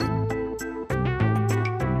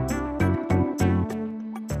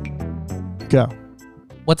Go.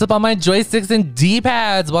 What's up, all my joysticks and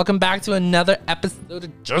D-pads? Welcome back to another episode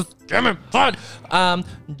of Just Gaming Fun.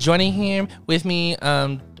 Joining here with me,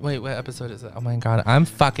 wait, what episode is it? Oh my god, I'm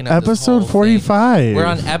fucking up. Episode 45. We're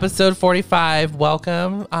on episode 45.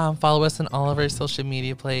 Welcome. Follow us on all of our social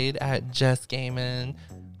media played at Just Gaming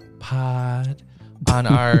Pod on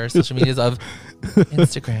our social medias of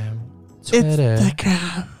Instagram, Twitter.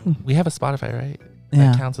 We have a Spotify, right?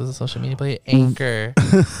 Yeah. That counts as a social media play. Anchor.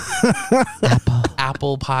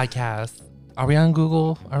 Apple Podcasts. Are we on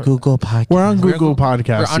Google? Google Podcast. We're on Google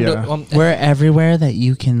Podcasts. We're everywhere that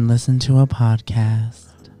you can listen to a podcast.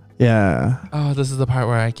 Yeah. Oh, this is the part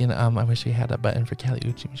where I can. I wish we had a button for Cali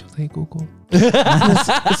Uchi. She was like, Google.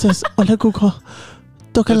 It says, hola Google,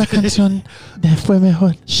 toca la canción de Fue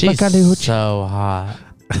Mejor. She's Cali Uchi. so hot.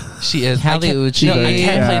 She is. Cali Uchi. I can't play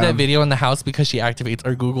Yeah. that video in the house because she activates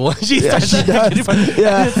our Google. She Yeah, starts she does.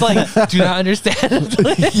 Yeah. It's like, do not understand.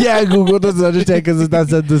 Yeah, Google doesn't understand because it's not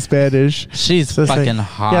said the Spanish. She's So it's fucking like,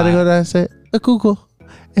 hot. Yeah, they go to say, Google,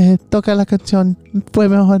 toca la canción Fue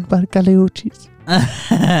Mejor para Cali Uchis.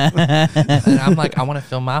 And I'm like, I want to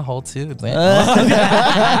film my whole too. And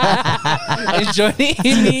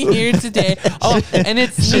joining me here today. Oh, and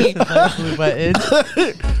it's me.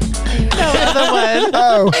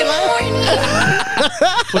 Oh,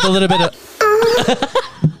 With a little bit of.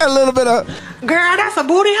 a little bit of, Girl, that's a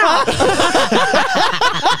booty hole.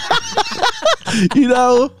 you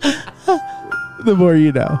know, the more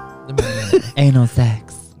you know. Anal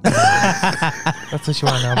sex. That's what you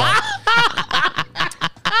want to know about.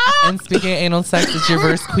 And speaking of anal sex, it's your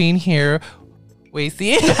verse queen here,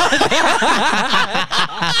 Wacy.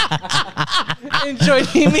 And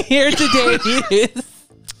joining me here today is...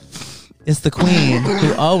 It's the queen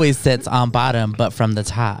who always sits on bottom, but from the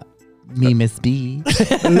top. Me, Miss B.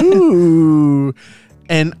 Ooh,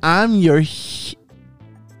 and I'm your He-Man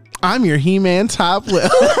top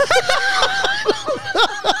lip.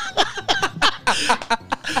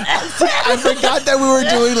 I forgot that we were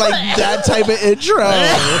doing like that type of intro.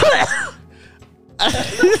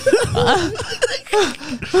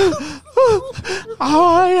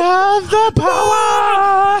 I have the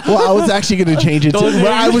power. Well, I was actually going to change it to.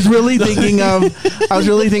 Well, I was really thinking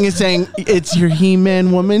saying it's your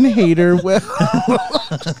He-Man woman hater. Well,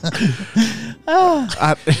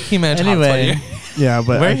 He-Man top Anyway. 20. yeah,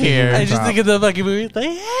 but We're here. I just think of the fucking movie. It's like,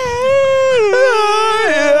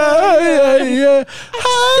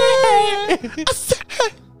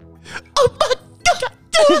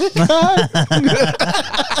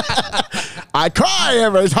 I cry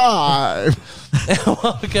every time.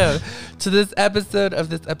 welcome to this episode of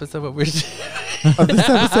this episode. What we're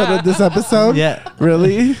Of this episode? Yeah.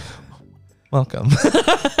 Really? welcome.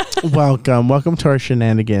 Welcome to our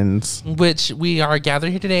shenanigans. Which we are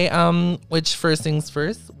gathered here today. Which first things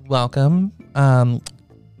first, welcome.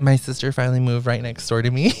 My sister finally moved right next door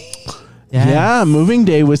to me. Yes. Yeah, moving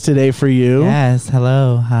day was today for you. Yes.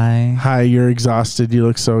 Hello. Hi. Hi, you're exhausted. You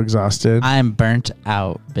look so exhausted. I'm burnt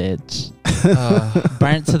out, bitch.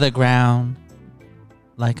 Burnt to the ground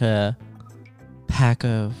like a pack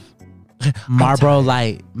of Marlboro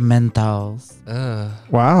Light menthols.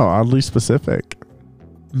 Wow, oddly specific.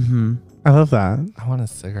 Mm-hmm. I love that. I want a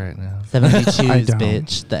cigarette now. 72s, don't.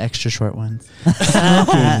 bitch. The extra short ones.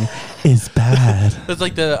 Smoking is bad. It's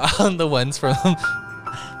like the ones from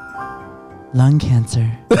Lung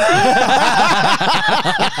cancer.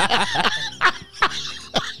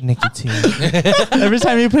 nicotine. Every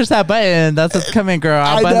time you push that button, that's what's coming, girl.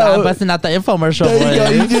 I'm busting out the infomercial. There you go.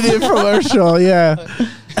 boy. You did the infomercial. Yeah.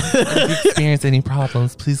 If you experience any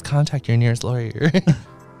problems, please contact your nearest lawyer.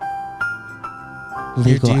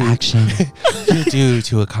 Legal You're due. action. You're due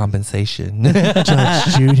to a compensation. Judge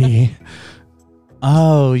Judy.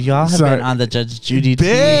 Oh, y'all have Sorry. been on the Judge Judy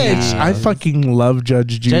Bitch, team. I fucking love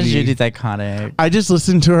Judge Judy. Judge Judy's iconic. I just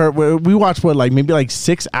listened to her. We watched maybe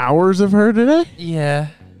 6 hours of her today. Yeah.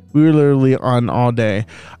 We were literally on all day.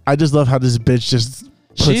 I just love how this bitch just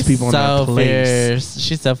puts She's people in their so place. fierce.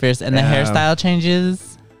 She's so fierce. And Yeah. the hairstyle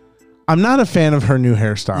changes. I'm not a fan of her new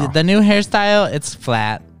hairstyle. The new hairstyle, it's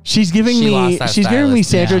flat. She's giving She me lost that Sandra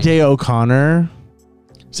stylist, Day O'Connor.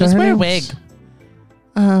 Is that Just her wear a name? wig.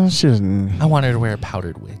 She doesn't. I want her to wear a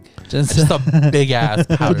powdered wig. Just Just a big ass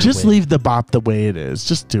powdered Just wig. leave the bop the way it is.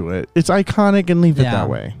 Just do it. It's iconic and leave it Yeah. that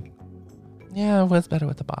way. Yeah, what's better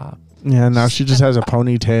with the bob? Yeah, now she just has a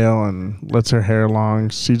ponytail and lets her hair long.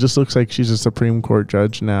 She just looks like she's a Supreme Court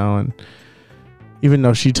judge now, and even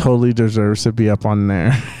though she totally deserves to be up on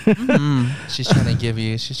there. She's trying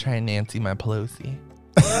to she's trying to Nancy my Pelosi.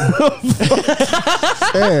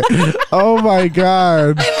 Oh my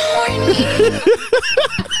God.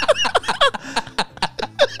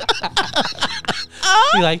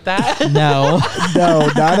 You like that? No. No,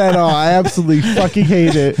 not at all. I absolutely fucking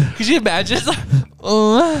hate it. Could you imagine? It's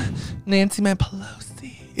like, Nancy my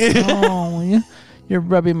Pelosi. Oh, you're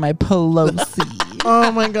rubbing my Pelosi.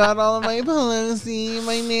 Oh my god, all of my Pelosi,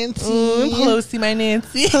 my Nancy. Pelosi my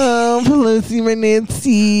Nancy. Oh, Pelosi, my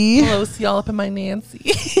Nancy. Pelosi all up in my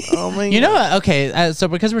Nancy. Oh my You know what? Okay, so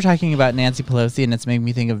because we're talking about Nancy Pelosi and it's making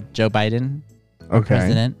me think of Joe Biden, Okay.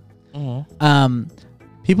 president. Mhm.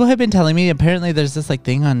 People have been telling me apparently there's this like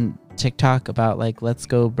thing on TikTok about like let's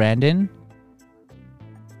go Brandon,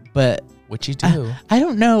 but What you do? I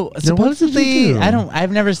don't know. what did you Supposedly, do?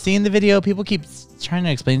 I've never seen the video. People keep trying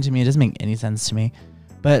to explain it to me. It doesn't make any sense to me.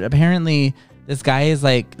 But apparently, this guy is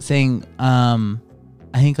like saying, I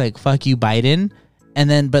think like "fuck you, Biden," and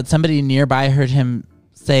then but somebody nearby heard him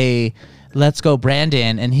say, "Let's go,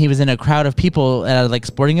 Brandon," and he was in a crowd of people at a like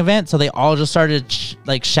sporting event, so they all just started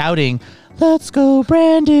shouting, "Let's go,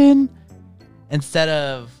 Brandon," instead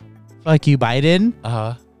of "fuck you, Biden."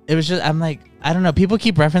 It was just I'm like I don't know. People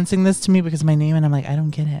keep referencing this to me because of my name, and I'm like I don't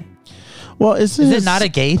get it. Well, Is it not a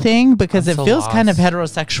gay thing? Because I'm it so feels kind of lost.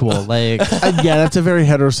 heterosexual. Like, yeah, that's a very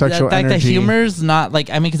heterosexual like the energy. humor's not like,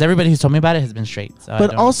 I mean, because everybody who's told me about it has been straight. So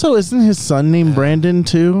But also, isn't his son named Brandon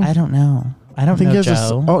too? I don't know. I don't think know he has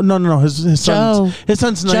Joe. Oh no, his son's Joe. his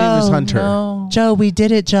son's name is Hunter. No. Joe, we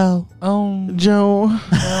did it, Joe. Oh Joe.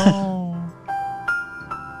 no.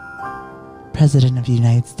 President of the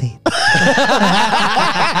United States.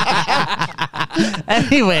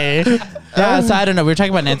 Anyway, yeah, so I don't know. We were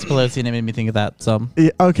talking about Nancy Pelosi and it made me think of that. So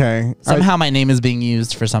Yeah, okay. somehow my name is being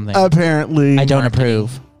used for something. Apparently, I don't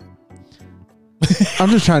approve. I'm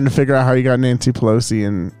just trying to figure out how you got Nancy Pelosi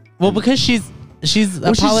and. Well, because she's a She's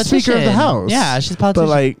politician. Speaker of the House. Yeah, she's a politician. But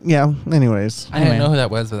like, yeah. Anyways, I didn't Anyway. know who that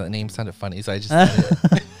was, but that name sounded funny, so I just said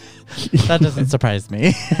it. That doesn't surprise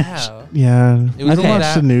me. Wow. yeah. It was I don't watch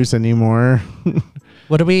that- the news anymore.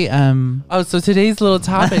 What are we? Oh, so today's little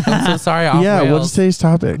topic. I'm so sorry. Off Yeah. rails. What's today's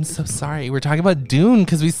topic? I'm so sorry. We're talking about Dune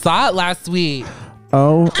because we saw it last week.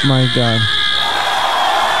 Oh my god.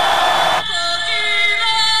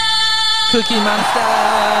 Cookie Monster.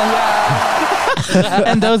 Yeah.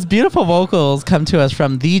 And those beautiful vocals come to us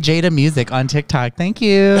from the Jada Music on TikTok. Thank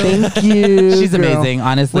you. Thank you. She's girl. amazing,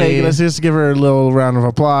 honestly. Wait, let's just give her a little round of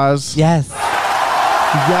applause. Yes.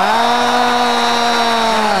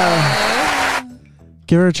 Yeah.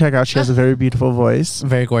 Give her a check out. She has a very beautiful voice.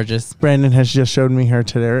 Very gorgeous. Brandon has just showed me her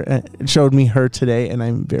today, and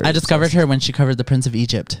I'm very. I discovered obsessed. her when she covered the Prince of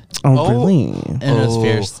Egypt. Oh, Oh. really? And it was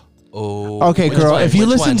fierce. Oh. Okay, Which girl, one? if you Which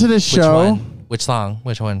listen one? to this Which show- one? Which song?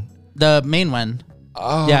 Which one? The main one.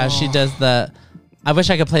 Oh. Yeah, she does the. I wish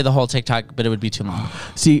I could play the whole TikTok, but it would be too long.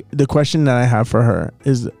 See, the question that I have for her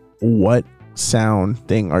is, what sound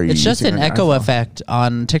thing are you? It's just using an on your echo iPhone? effect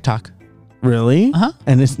on TikTok. Really? Uh-huh.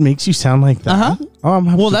 And it makes you sound like that. Uh-huh. Oh,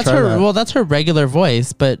 I'm Well, that's her. Well, that's her regular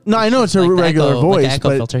voice, but No, I know it's a like the regular echo, voice, like the echo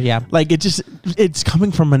but filter. Yeah, like it's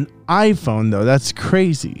coming from an iPhone though. That's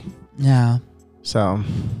crazy. yeah. So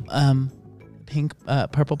Pink,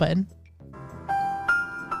 purple button.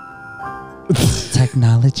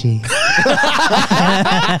 Technology.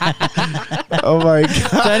 oh my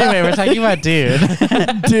So anyway, we're talking about Dude.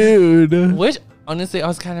 god, dude. Which, honestly, I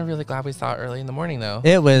was kind of really glad we saw it early in the morning, though.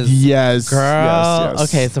 It was Yes, girl. yes, yes.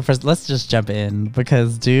 Okay, so first let's just jump in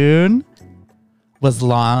because Dune was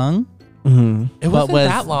long. Mhm. It But wasn't was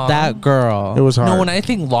that long. that girl? It was hard. No, when I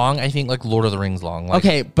think long, I think like Lord of the Rings long. Like,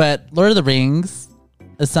 Okay, but Lord of the Rings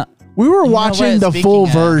is not. we were You know watching what? the Speaking full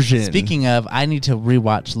of- version. Speaking of, I need to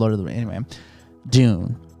rewatch Lord of the Rings. Anyway,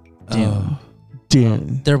 Dune. Oh.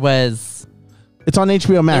 Dune. There was It's on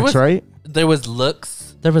HBO Max, was- right? There was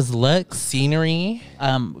looks, looks, scenery,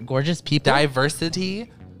 gorgeous people,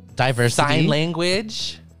 diversity, diversity, sign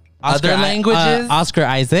language, Oscar other languages. Oscar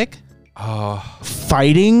Isaac, Oh,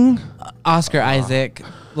 Fighting. Oscar Isaac,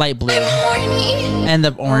 light blue, and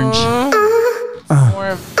the orange. more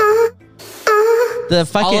of The all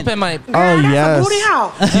fucking up in my. Oh yes. Booty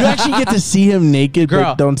hole. You actually get to see him naked, girl.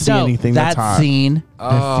 but don't see no, anything that that's hot. scene. Oh.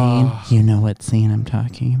 The scene. You know what scene I'm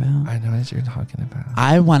talking about? I know what you're talking about.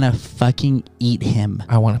 I want to fucking eat him.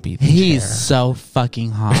 I want to be the He's chair. so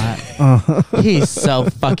fucking hot. He's so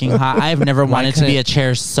fucking hot. I've never wanted to be a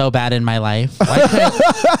chair so bad in my life.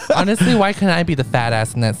 Honestly, why couldn't I be the fat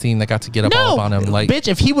ass in that scene that got to get up all up on him? Like, bitch,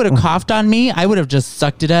 if he would have coughed on me, I would have just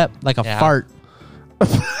sucked it up like a Yeah. fart.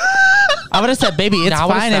 I would have said, baby, it's Nah, I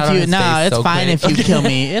would've fine sat if on you. his No, face it's so fine quick. if you kill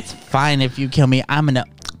me. It's fine if you kill me. I'm gonna.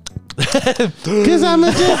 Because I'm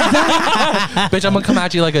a bitch, I'm gonna come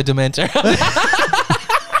at you like a dementor.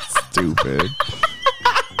 stupid.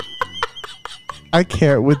 I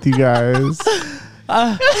can't with you guys.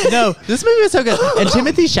 No, this movie was so good. And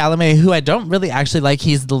Timothy Chalamet, who I don't really actually like,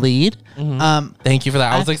 he's the lead. Thank you for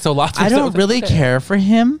that. I was like so lost. I don't really care for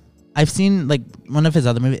him. I've seen like one of his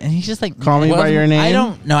other movies, and he's just like Call Me by Your Name. I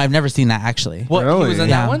don't know. I've never seen that actually. What, Really? he was in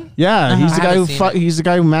Yeah. that one? Yeah, he's the I guy who haven't seen it. he's the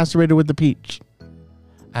guy who masturbated with the peach.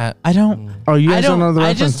 I don't. Oh, you I guys don't know the I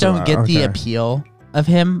reference just to don't that. get the Okay. appeal of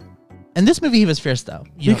him. In this movie, he was fierce though.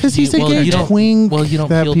 Because he's a gay you don't- twink well, you don't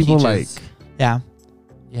that peel people peaches. like. Yeah.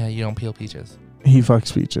 Yeah, you don't peel peaches. He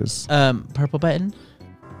fucks peaches. Purple button.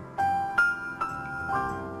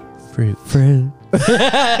 Fruit.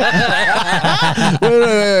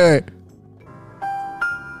 wait.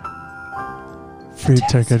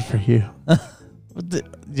 Fruits are good for you. Do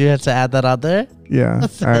you have to add that on there? Yeah,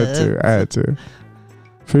 I had to.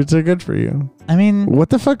 Fruits are good for you. I mean, What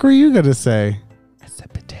the fuck were you gonna say? I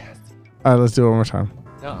said potassium. All right, let's do it one more time.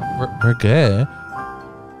 No, we're good.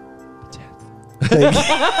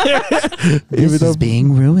 this is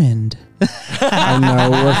being ruined. I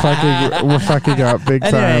know we're fucking up big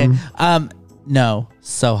Anyway, time. no,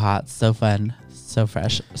 so hot, so fun, so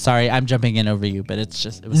fresh. Sorry, I'm jumping in over you, but it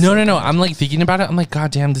was No. so good. I'm like thinking about it. I'm like,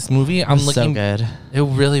 God damn, this movie. I'm It was so looking. good. It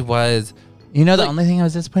really was. You know, the Like- only thing I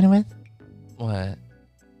was disappointed with What?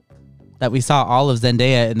 that we saw all of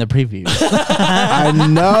Zendaya in the preview. I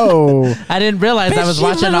know. I didn't realize I Bitch, was she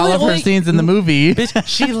watching all literally of her only- scenes in the movie. Bitch,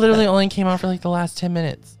 she literally only came out for like the last 10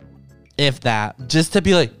 minutes. If that. Just to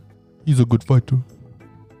be like, he's a good fighter.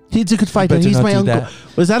 He's a good fighter. better He's not my do uncle. that.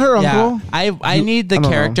 Was that her Yeah, uncle? I need the I don't know.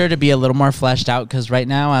 character to be a little more fleshed out because right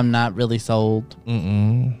now I'm not really sold.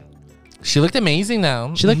 She looked amazing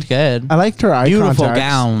though. She looked good. I liked her eye Beautiful contacts.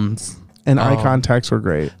 gowns. And eye Oh. contacts were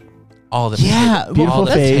great. all the Yeah, all beautiful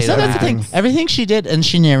the face, So potato that's the thing. bags. Everything she did, and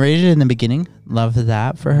she narrated in the beginning. Loved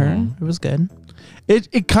that for her. It was good.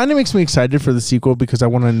 It kind of makes me excited for the sequel because I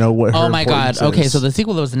want to know what her Oh my god. importance Okay, is. so the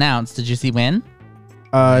sequel that was announced. Did you see when?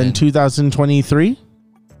 in 2023.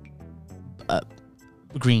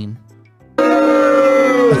 Green.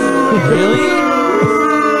 Really?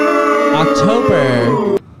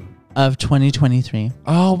 October of 2023.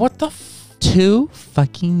 Oh, what the? 2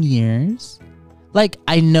 fucking years. Like,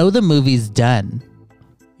 I know the movie's done.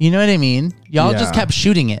 You know what I mean? Y'all just Yeah. kept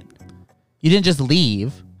shooting it. You didn't just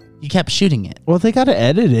leave. You kept shooting it. Well, they got to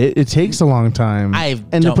edit it. It takes a long time.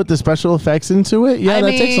 And to don't- put the special effects into it, yeah, I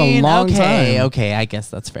that takes a mean, long okay, time. Okay, I guess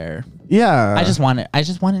that's fair. Yeah. I just want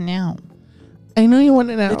it now. I know you want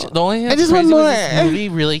it now. The only thing I that's just want crazy was more. this movie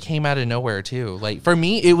really came out of nowhere too. Like for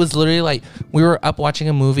me, it was literally like we were up watching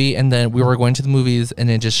a movie and then we were going to the movies and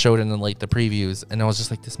it just showed in like the previews and I was just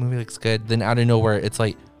like, this movie looks good. Then out of nowhere, it's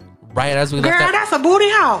like right as we Girl, left. that's a booty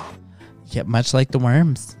hole. Yeah, much like the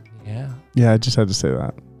worms. Yeah. Yeah, I just had to say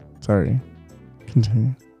that. Sorry.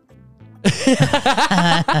 Continue.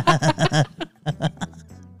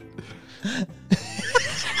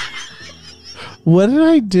 What did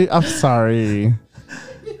I do? I'm sorry.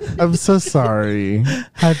 I'm so sorry.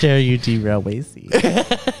 How dare you derail Wacy?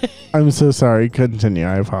 I'm so sorry. Continue.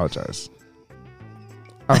 I apologize.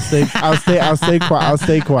 I'll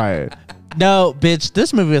stay quiet. No, bitch,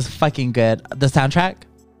 this movie was fucking good. The soundtrack,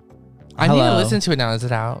 I need to Hello. listen to it now. Is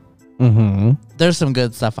it out? Mm-hmm. there's some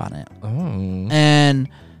good stuff on it. Oh. And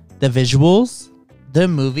the visuals, the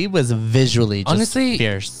movie was visually just Honestly,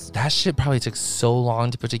 fierce. That shit probably took so long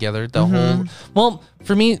to put together. The whole, well,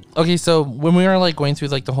 for me, okay, so when we were like going through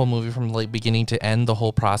like the whole movie from like beginning to end, the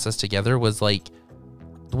whole process together was like,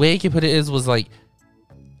 the way I could put it was like,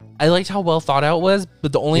 I liked how well thought out it was,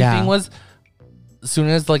 but the only Yeah. thing was, as soon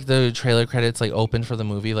as like the trailer credits like opened for the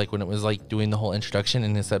movie, like when it was like doing the whole introduction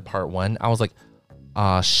and it said part 1, I was like,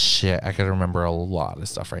 ah, shit, I could remember a lot of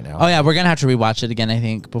stuff right now. Oh yeah, we're gonna have to rewatch it again. I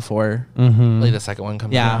think before. Like the second one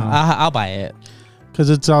comes Yeah, out. I'll buy it.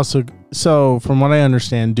 Because it's also so. From what I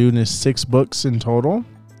understand, Dune is 6 books in total.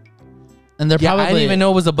 And they're Yeah, probably I didn't even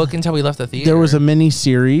know it was a book until we left the theater. There was a mini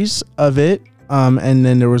series of it, and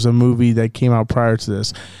then there was a movie that came out prior to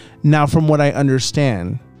this. Now, from what I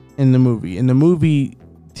understand in the movie,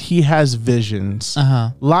 he has visions,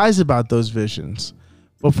 lies about those visions.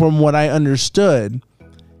 But from what I understood,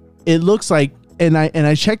 it looks like, and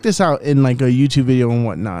I checked this out in like a YouTube video and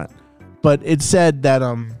whatnot, but it said that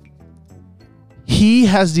he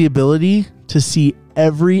has the ability to see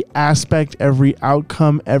every aspect, every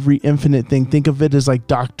outcome, every infinite thing. Think of it as like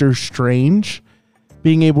Doctor Strange,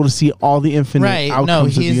 being able to see all the infinite right. outcomes No,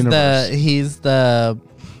 of the universe. he's the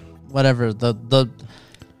whatever the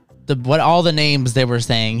what all the names they were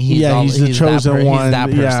saying. He's the chosen one. He's that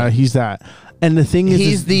person. Yeah, he's that. And the thing is,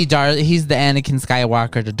 he's the Anakin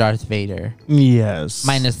Skywalker to Darth Vader. Yes,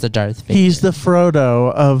 minus the Darth Vader. He's the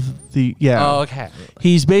Frodo of the Oh, okay.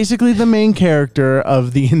 He's basically the main character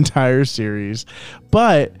of the entire series.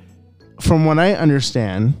 But from what I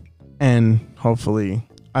understand, and hopefully,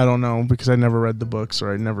 I don't know because I never read the books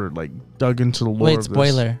or I never like dug into the lore. Wait, of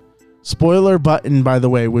spoiler. This. Spoiler button, by the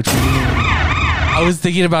way, which I was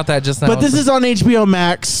thinking about that just now. But this is on HBO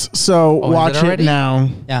Max, so watch it now.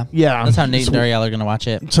 Yeah. That's how Nate and Dariel are gonna watch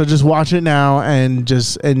it. So just watch it now and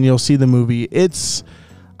you'll see the movie. It's,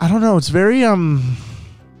 I don't know, it's very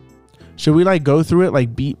should we like go through it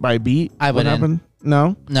like beat by beat? I wouldn't.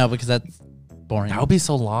 No, because that's boring. That would be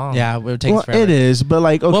so long. Yeah, it would take forever. It is, but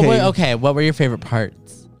like okay. What were your favorite parts?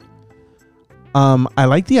 I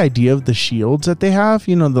like the idea of the shields that they have.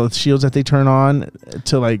 You know, the shields that they turn on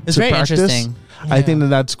to like it's to very practice. Interesting. Yeah. I think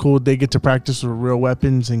that's cool. They get to practice with real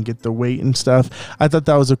weapons and get the weight and stuff. I thought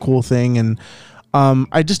that was a cool thing, and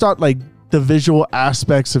I just thought like the visual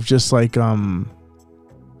aspects of just like there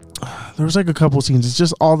was like a couple scenes. It's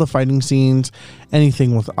just all the fighting scenes,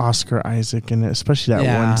 anything with Oscar Isaac, and especially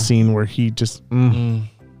that one scene where he just.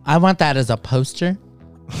 I want that as a poster.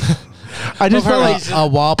 I just felt like a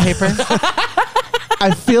wallpaper.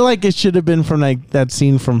 I feel like it should have been from like that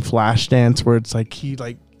scene from Flashdance where it's like he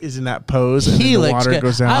like is in that pose and then the water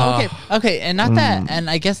goes down. Okay, and not that, and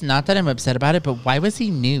I guess not that I'm upset about it, but why was he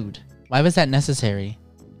nude? Why was that necessary?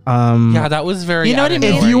 Yeah, that was very. You know what I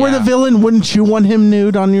mean? If you were the villain, wouldn't you want him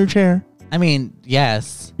nude on your chair? I mean,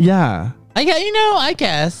 yes. Yeah. I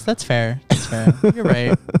guess that's fair. That's fair. You're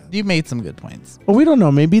right. You made some good points. Well, we don't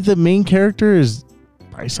know. Maybe the main character is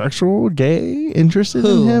bisexual, gay, interested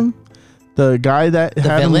in him. The guy that the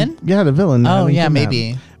villain? The villain. Oh yeah,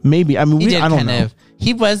 maybe. Maybe. I mean, I don't know.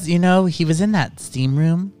 He was, he was in that steam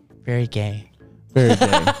room. Very gay. Very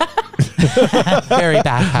gay. Very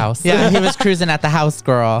bathhouse. Yeah, he was cruising at the house,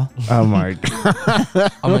 girl. Oh my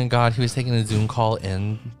god. Oh my god, he was taking a Zoom call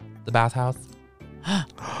in the bathhouse.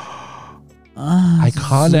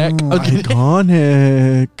 Iconic.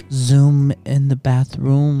 Iconic. Zoom in the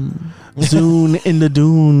bathroom. Zoom in the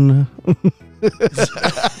dune.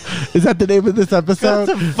 Is that the name of this episode?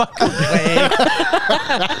 That's a fucking way.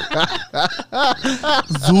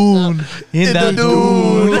 Zoom in the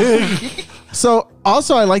dune. So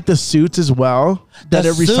also I like the suits as well. That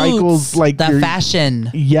it recycles like the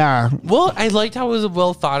fashion. Yeah. Well, I liked how it was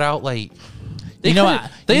well thought out. Like, they could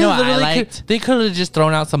have just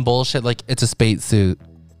thrown out some bullshit like it's a space suit.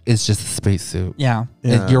 It's just a space suit. Yeah.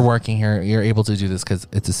 You're working here. You're able to do this because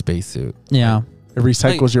it's a space suit. Yeah. It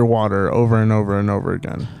recycles your water over and over and over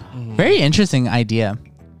again. Very interesting idea.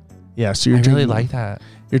 Yeah. So you're really like that.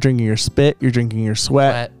 You're drinking your spit. You're drinking your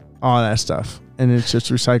sweat. All that stuff, and it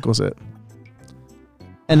just recycles it.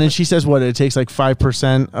 And then she says, "What? It takes like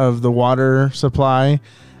 5% of the water supply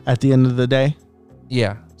at the end of the day."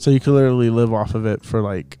 Yeah. So you could literally live off of it for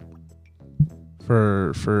like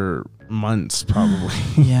for months, probably.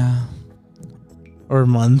 Yeah. Or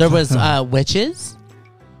months. There was witches.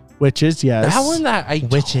 Witches, yes. That one that I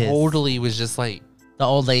totally was just like the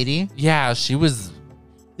old lady. Yeah, she was.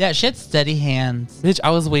 Yeah, she had steady hands. Bitch,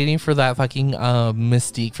 I was waiting for that fucking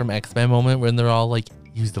Mystique from X-Men moment when they're all like,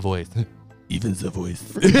 use the voice. Even the voice.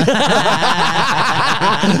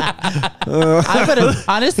 I would have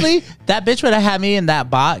honestly, that bitch would have had me in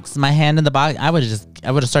that box, my hand in the box. I would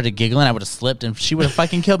have started giggling. I would have slipped, and she would have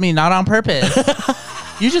fucking killed me, not on purpose.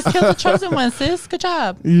 You just killed the chosen one, sis. Good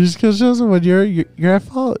job. You just killed the chosen one. You're at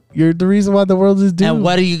fault. You're the reason why the world is doomed. And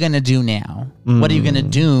what are you gonna do now? What are you gonna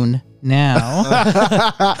do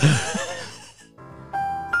now?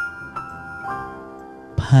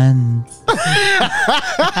 Puns.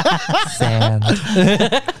 Sand.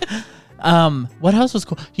 What else was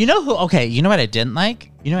cool? You know who? Okay, you know what I didn't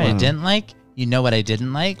like? You know what I didn't like? You know what I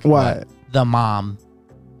didn't like? What? The mom.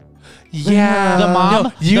 Yeah. The mom.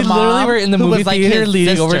 No, you the literally mom were in the who movie was like theater his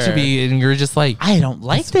leading over sister. to me, and you're just like, I don't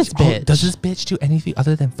like this bitch. Does this bitch do anything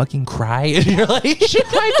other than fucking cry? And you're like, she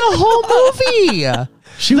cried the whole movie.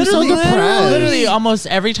 She was so depressed. Literally, almost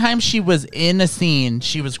every time she was in a scene,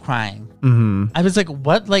 she was crying. Mm-hmm. I was like,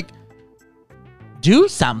 what? Like, do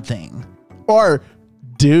something. Or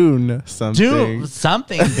Dune something. Do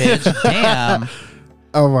something, bitch. Damn.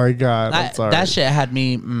 Oh my God. I'm sorry. That shit had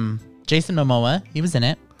me. Jason Momoa, he was in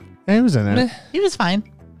it. Yeah, he was in it. He was fine.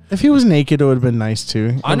 If he was naked, it would have been nice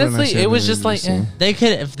too. honestly, it was just like,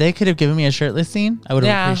 If they could have given me a shirtless scene, I would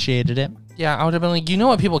have appreciated it. yeah, I would have been like, you know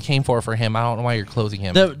what people came for him. I don't know why you're closing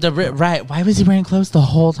him. Right? Why was he wearing clothes the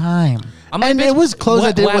whole time? I'm like, And it was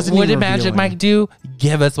clothes that wasn't what did even Magic revealing. Mike do?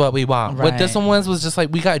 give us what we want. What this Right. one was just like,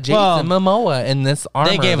 we got Jason Momoa in this armor.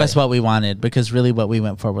 They gave us like, what we wanted because really what we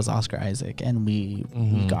went for was Oscar Isaac, and we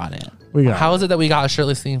got it. We got How is it that we got a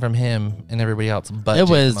shirtless scene from him and everybody else? But It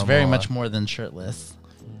was Jason very Momoa? much more than shirtless.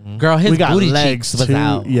 Girl, his we got booty legs cheeks was too.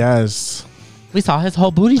 out. Yes. We saw his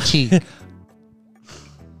whole booty cheek.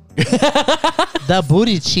 The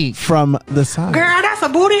booty cheek. From the side. Girl, that's a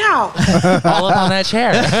booty hole. all up on that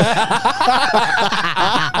chair.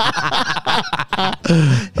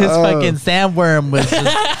 His fucking sandworm was just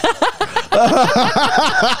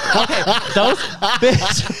those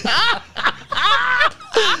bitch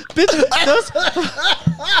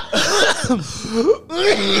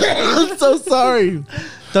I'm so sorry.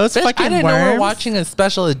 those Bitch, fucking I didn't know we worms. were watching a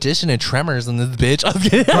special edition of Tremors in this bitch. I was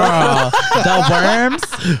kidding. Girl,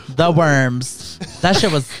 the worms. That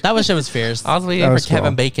shit was fierce. I was waiting That for was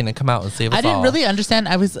Kevin cool. Bacon to come out and save us I didn't all. really understand.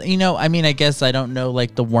 I was, I mean, I guess I don't know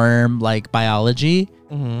like the worm like biology.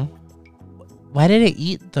 Mm-hmm. Why did it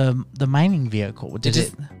eat the mining vehicle? Did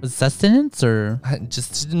it was sustenance or?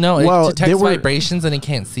 Just no. Well, It detects they were- vibrations and it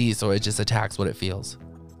can't see, so it just attacks what it feels.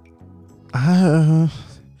 I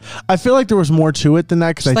feel like there was more to it than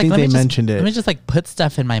that because I think let they me just- mentioned Let me it. just like put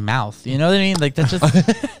stuff in my mouth. You know what I mean? Like that's just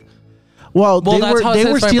Well, Well, that's how it they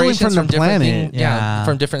says were stealing from vibrations the different planet. thing- yeah, Yeah.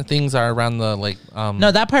 from different things are around the like. no.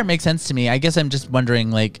 That part makes sense to me. I guess I'm just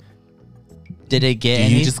wondering like, did it get?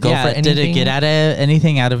 Do you just go for Did it anything? get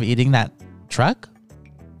anything out of eating that truck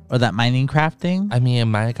or that mining craft thing? I mean,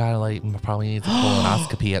 my God, like probably needs a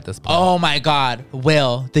colonoscopy at this point. Oh my God,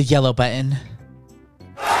 Will, the yellow button.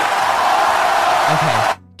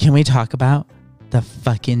 Okay, can we talk about the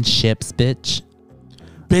fucking ships, bitch?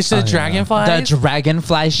 bitch, the dragonfly. The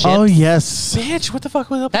dragonfly ships. Oh yes. Bitch, what the fuck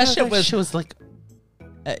was up? That with shit was- She was like,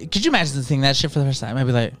 Could you imagine seeing that shit for the first time? I'd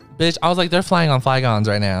be like, bitch. I was like, they're flying on flygons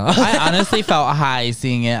right now. I honestly felt high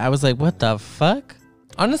seeing it. I was like, what the fuck?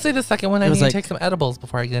 Honestly, the second one, I It need was to like- take some edibles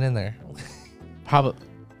before I get in there. Probably.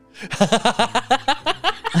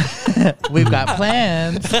 We've got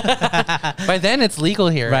plans. By then, it's legal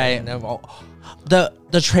here, Right. And, oh,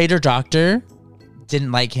 The trader doctor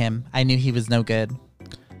didn't like him. I knew he was no good.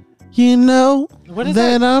 You know What is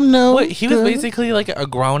that that? I'm no. what, he was good. basically like a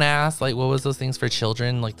grown ass. Like, what was those things for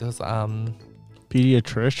children? Like those,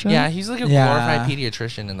 Pediatrician. yeah, he's like a Yeah. glorified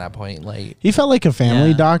pediatrician in that point. Like, He felt like a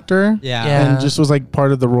family Yeah. doctor. Yeah. Yeah. And just was like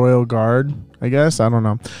part of the royal guard. I guess I don't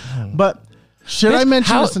know. But should I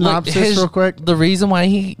mention how- the synopsis like, his- real quick? The reason why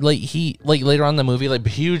he later on in the movie, like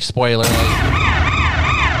huge spoiler,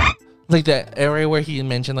 like the area where he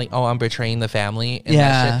mentioned like, oh, I'm betraying the family. And Yeah.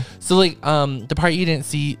 That shit. So like, the part you didn't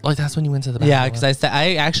see, like that's when you went to the bathroom. Yeah, because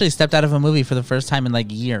I actually stepped out of a movie for the first time in like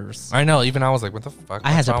years. I know. Even I was like, what the fuck? I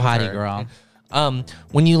had What's to wrong with potty, her? girl.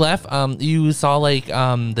 When you left, you saw like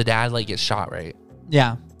the dad like get shot, right?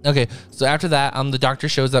 Yeah. Okay, so after that, the doctor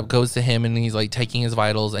shows up, goes to him, and he's like taking his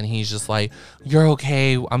vitals, and he's just like, "You're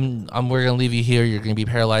okay. We're gonna leave you here. You're gonna be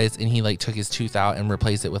paralyzed." And he like took his tooth out and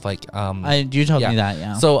replaced it with like You told yeah. me that,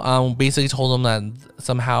 yeah. So basically told him that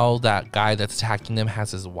somehow that guy that's attacking them has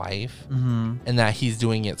his wife, and that he's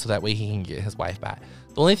doing it so that way he can get his wife back.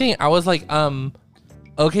 The only thing I was like,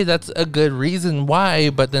 okay, that's a good reason why,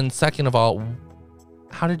 but then second of all,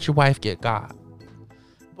 how did your wife get got?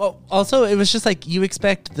 Well, also, it was just like you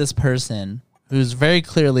expect this person who's very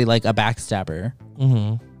clearly like a backstabber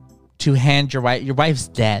to hand your wife. Your wife's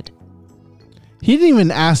dead. He didn't even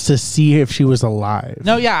ask to see if she was alive.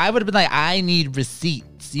 No, yeah, I would have been like, I need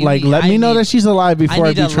receipts. Let me know that she's alive before I,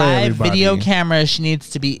 I need a betray live everybody. video camera. She needs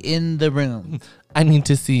to be in the room. I need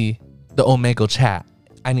to see the Omegle chat.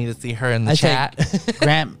 I need to see her in the I chat. said,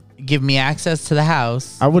 Grant, give me access to the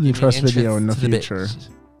house. I wouldn't Give me trust video in the entrance to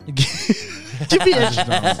the future. Give me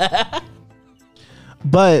a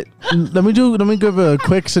But let me give a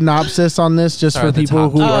quick synopsis on this just Start for at the people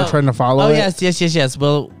top. who are trying to follow Oh it. yes.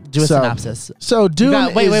 We'll do a So- synopsis. So You Dune got,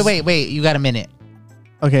 is, wait. You got a minute.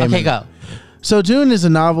 Okay, a Okay, minute. go. So Dune is a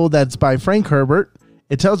novel that's by Frank Herbert.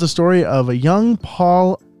 It tells the story of a young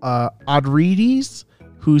Paul Atreides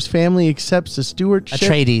whose family accepts the stewardship.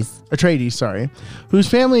 Atreides, sorry, whose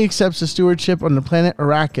family accepts the stewardship on the planet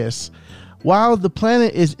Arrakis. While the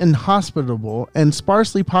planet is inhospitable and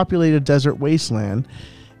sparsely populated desert wasteland,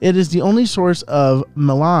 it is the only source of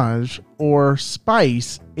melange or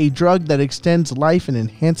spice, a drug that extends life and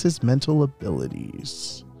enhances mental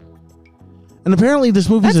abilities. And apparently, this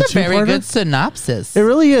movie is That's a a very two-parter. good synopsis. It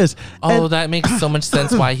really is. Oh, And that makes so much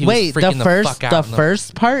sense why he Wait, was freaking the fuck out. the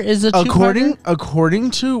first part is a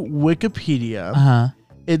according to Wikipedia, Uh-huh.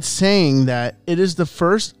 it's saying that it is the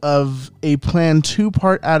first of a planned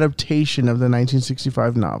two-part adaptation of the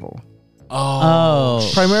 1965 novel. Oh.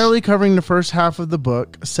 primarily covering the first half of the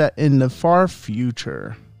book set in the far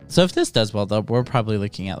future. So if this does well, though, we're probably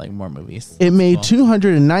looking at like more movies. It made Cool.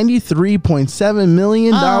 $293.7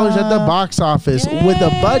 million at the box office with a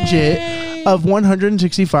budget of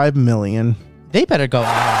 $165 million. They better go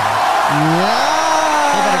out.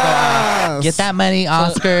 Get that money,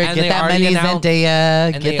 Oscar. and Get they that already money, announced- Zendaya.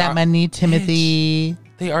 and Get they that are- money, Timothy.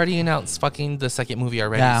 They already announced fucking the second movie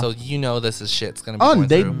already, Yeah. so you know this is shit's gonna be Oh, going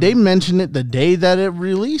they through. they mentioned it the day that it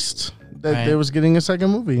released that Right. they was getting a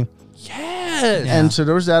second movie, Yes. Yeah. and so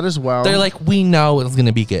there was that as well. They're like, we know it's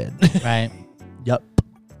gonna be good. Right. yep.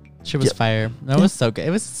 She was Yep. fire. That was so good.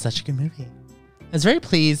 It was such a good movie. I was very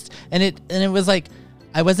pleased, and it was like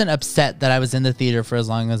I wasn't upset that I was in the theater for as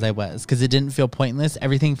long as I was because it didn't feel pointless.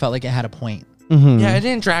 Everything felt like it had a point. Yeah, it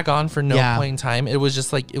didn't drag on for no Yeah. point in time. It was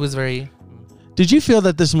just like it was very. Did you feel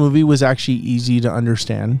that this movie was actually easy to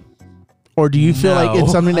understand, or do you feel like No.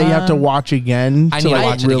 it's something that you have to watch again? I to need to like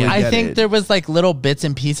watch it really again. I get think it? there was like little bits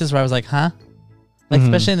and pieces where I was like, huh? Like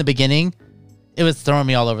especially in the beginning, it was throwing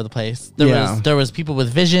me all over the place. There was people with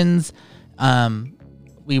visions.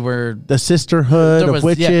 We were the sisterhood there of was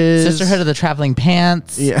witches, Sisterhood of the Traveling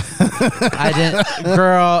Pants. yeah, I didn't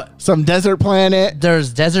girl. some desert planet.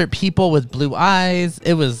 There's desert people with blue eyes.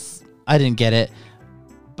 I didn't get it.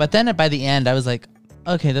 But then by the end, I was like,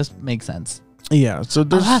 okay, this makes sense. Yeah, so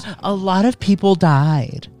there's A lot of people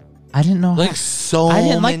died. I didn't know. Like so I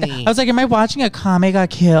didn't like that. many. I was like, am I watching a Kame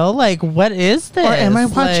kill? Like, what is this? or am I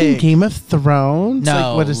watching Like, Game of Thrones? No,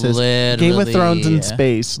 like, what is this? Game of Thrones in literally.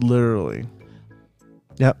 space, literally.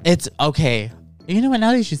 Yep. It's okay. You know what?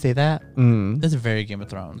 Now that you say that, Mm, this is very Game of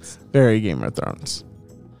Thrones. very Game of Thrones.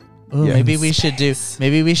 Ooh, Yeah. maybe we should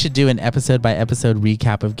do an episode by episode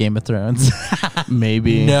recap of Game of Thrones.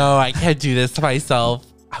 Maybe. No, I can't do this to myself.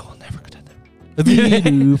 I will never go down that.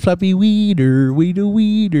 Weeder, floppy weeder,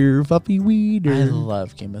 weeder, floppy weeder. I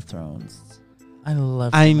love Game of Thrones. I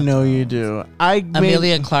love. I Game of know you Thrones. do. I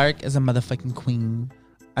Amelia Clark is a motherfucking queen.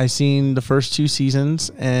 I seen the first 2 seasons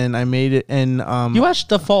and I made it and You watched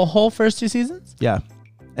the whole first 2 seasons? yeah.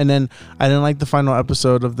 And then I didn't like the final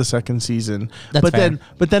episode of the second season. That's but fair.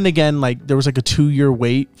 then again, like there was like a 2-year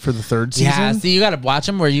wait for the third season. Yeah, so you got to watch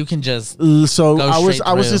them where you can just. So Go I was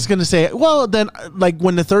straight was through. just gonna say, well, then like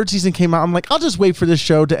when the third season came out, I'm like, I'll just wait for this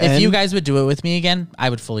show to end. If you guys would do it with me again, I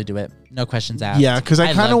would fully do it. No questions asked. yeah, because I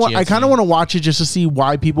kind of love want GOT. to watch it just to see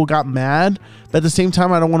why people got mad. But at the same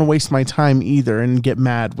time, I don't want to waste my time either and get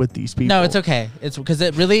mad with these people. No, it's okay. It's because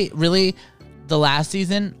it really, the last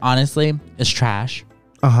season, honestly, is trash,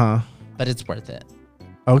 but it's worth it.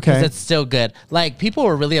 Okay. Because it's still good. Like, people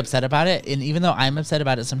were really upset about it. And even though I'm upset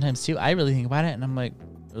about it sometimes too, I really think about it and I'm like,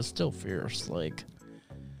 it was still fierce. Like,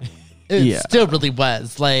 it Yeah. still really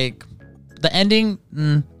was. Like, the ending,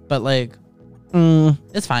 but like,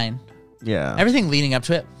 it's fine. Yeah. Everything leading up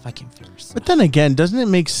to it, fucking fierce. But then again, doesn't it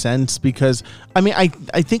make sense? Because I mean, I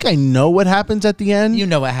think I know what happens at the end. You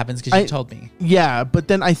know what happens because you I- told me. Yeah, but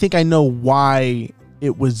then I think I know why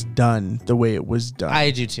it was done the way it was done. I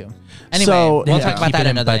do too. Anyway, So, we'll yeah. talk about Keep that it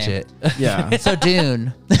in another budget. yeah. So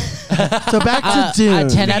Dune. So back to Dune.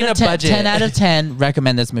 10 out Speaking of of 10, budget. 10 out of 10.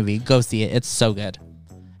 Recommend this movie. Go see it. It's so good.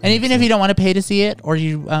 And even if you don't want to pay to see it, or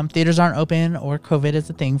you theaters aren't open, or COVID is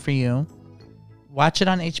a thing for you, watch it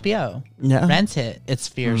on HBO. Yeah. Rent it. It's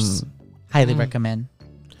fierce. Highly recommend.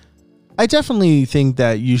 I definitely think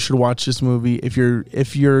that you should watch this movie if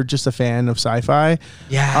you're just a fan of sci-fi.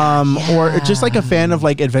 Yeah. Or just like a fan of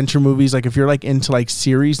like adventure movies, like if you're like into like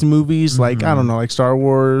series movies, like I don't know, like Star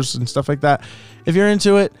Wars and stuff like that. If you're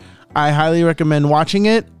into it, I highly recommend watching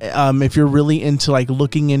it. If you're really into like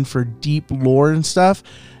looking in for deep lore and stuff.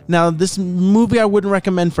 Now, this movie I wouldn't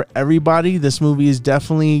recommend for everybody. This movie is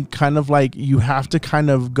definitely kind of like you have to kind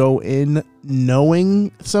of go in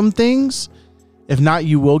knowing some things. If not,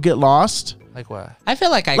 you will get lost. Like what? I feel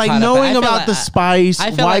like I Like caught up. knowing I feel about like the spice,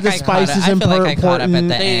 I feel why like the I caught spice up. is I feel like I caught up at important.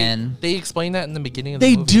 the end. They explained that in the beginning of the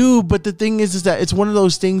They movie. do, but the thing is that it's one of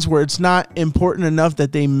those things where it's not important enough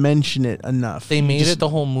that they mention it enough. They made Just- it the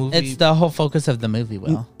whole movie. It's the whole focus of the movie,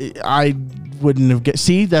 Will. I wouldn't have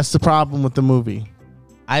see, that's the problem with the movie.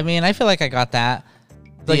 I mean, I feel like I got that.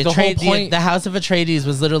 Like, the whole point- the House of Atreides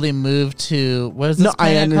was literally moved to, what is No, this I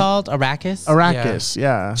planet under- called? Arrakis? Arrakis,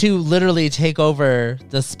 yeah. To literally take over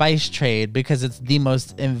the spice trade because it's the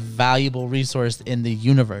most invaluable resource in the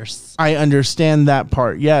universe. I understand that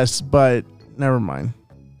part, yes, but never mind.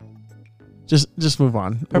 Just move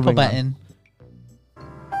on. Purple Moving on. button.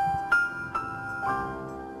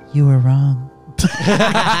 You were wrong.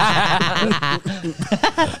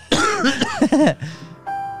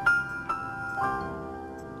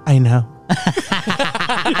 I know.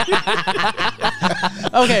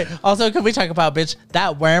 Okay. Also, could we talk about, bitch,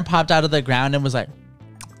 that worm popped out of the ground and was like,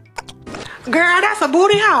 Girl, that's a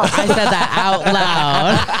booty hole. I said that out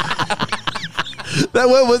loud.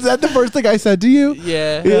 Was that the first thing I said to you?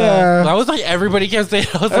 Yeah. Yeah. I was like, everybody kept saying,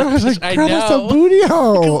 I was I was like, like, I girl, that's a know. booty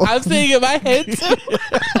hole. I'm saying it in my head too.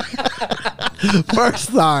 First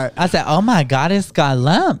thought. I said, oh my God, it's got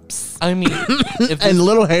lumps. I mean, if And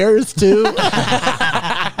little hairs too.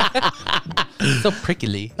 it's so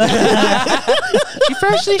prickly. You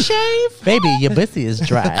freshly shaved? Baby, your pussy is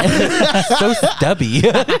dry. So stubby.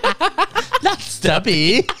 Not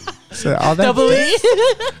stubby. So all that Double E.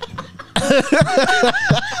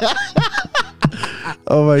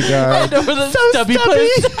 Oh my god. Over the stubby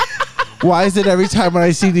puss. Why is it every time when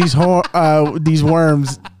I see these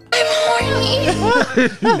worms?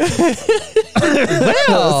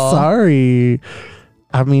 Well, Sorry.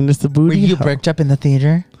 I mean, it's the were booty you hole. bricked up in the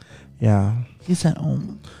theater? Yeah. He said, oh.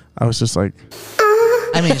 I was just like,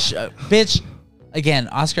 I mean, bitch, again,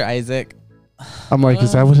 Oscar Isaac. I'm like,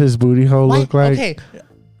 is that what his booty hole Why- look like? Okay,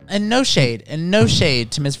 and no shade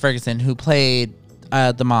to Miss Ferguson, who played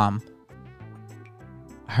the mom.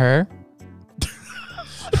 Her.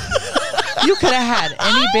 You could have had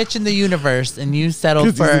any bitch in the universe, and you settled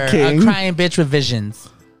 'Cause for he's a a king. crying bitch with visions.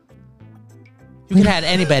 You could have had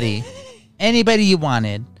anybody you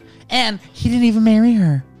wanted, and he didn't even marry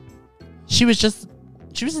her. She was just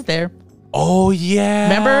there. Oh, yeah.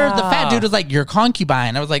 Remember, the fat dude was like, "Your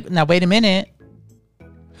concubine." I was like, "Now wait a minute."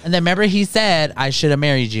 And then remember, he said, "I should have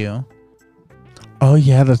married you." Oh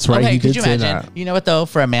yeah, that's right. Okay, He could did you say imagine? that. You know what though?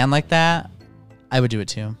 For a man like that, I would do it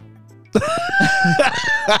too.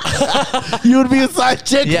 You would be a side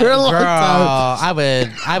chick Yeah, for a long girl,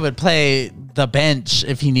 time. I would play the bench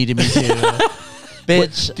if he needed me to.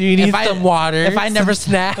 Bitch, Do you need if I- some water? If I never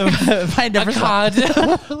some snack? if I never A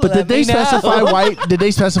condom? But did they specify why? Did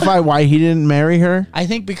they specify why he didn't marry her? I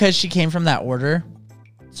think because she came from that order,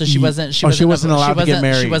 so she wasn't. She Oh, she wasn't of, allowed to get She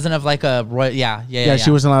married. wasn't of like a royal. Yeah.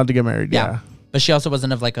 She wasn't allowed to get married. Yeah. Yeah. But she also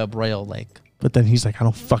wasn't of like a royal like. But then he's like, I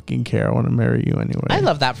don't fucking care. I want to marry you anyway. I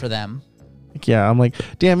love that for them. Like, yeah, I'm like,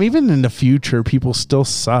 damn. Even in the future, people still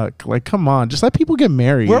suck. Like, come on, just let people get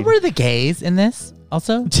married. Where were the gays in this?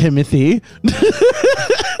 Also, Timothy?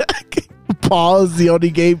 Paul is the only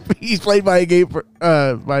gay. He's played by a gay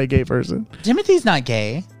person. Timothy's not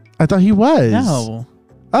gay. I thought he was. No.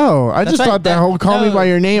 Oh, I just thought that whole "Call Me by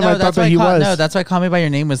Your Name." I thought that he was. No, that's why "Call Me by Your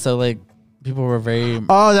Name" was so like people were very.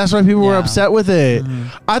 Oh, that's why people were Yeah. upset with it.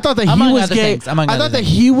 I thought that he Among was other gay. things, among I other thought that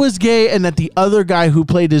things. he was gay, and that the other guy who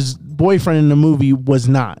played his boyfriend in the movie was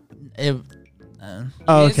not. It,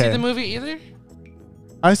 Oh, You didn't see okay, the movie either?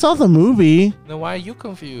 I saw the movie Then why are you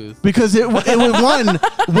confused? because it was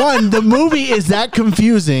one the movie is that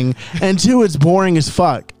confusing, and two, it's boring as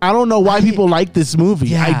fuck. I don't know why people like this movie.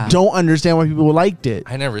 Yeah. I don't understand why people liked it.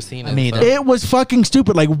 I never seen it. Me either. so- It was fucking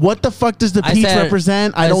stupid. Like, what the fuck does the peach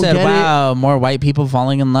represent? I don't said, get it. wow, more white people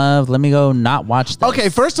falling in love. Let me go not watch this. Okay,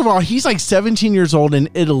 first of all, he's like 17 years old in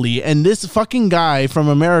Italy, and this fucking guy from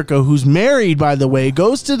America, who's married, by the way,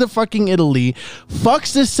 goes to the fucking Italy,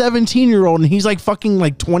 fucks this 17-year-old, and he's like fucking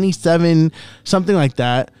like 27, something like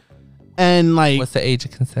that. And like, What's the age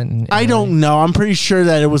of consent? In I Italy? don't know. I'm pretty sure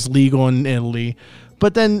that it was legal in Italy.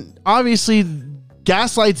 But then obviously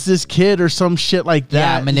gaslights this kid or some shit like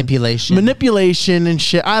that. Yeah, manipulation. Manipulation and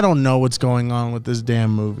shit. I don't know what's going on with this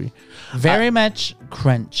damn movie. Very much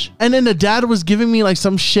crunch. And then the dad was giving me like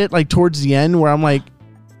some shit like towards the end where I'm like,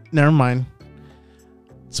 never mind.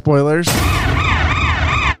 Spoilers.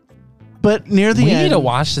 But near the We end, need to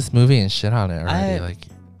watch this movie and shit on it already. I- like,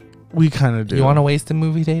 we kind of do. you want to waste a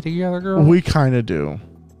movie day together, girl? We kind of do.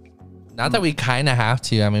 Not that we kind of have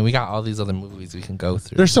to. I mean, we got all these other movies we can go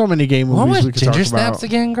through. There's so many gay what movies was we could Ginger talk Snaps about.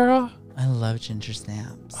 again, girl? I love ginger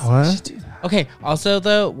snaps. What? Okay, also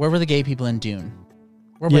though, where were the gay people in Dune?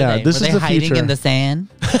 Where were Yeah, they? this were is they the hiding future. in the sand?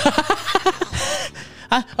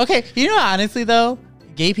 Okay, you know, honestly though,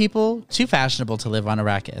 gay people too fashionable to live on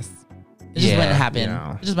Arrakis. It just Yeah, wouldn't happen.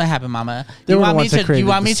 yeah. It just wouldn't happen, Mama. They You were the want me ones that to? You created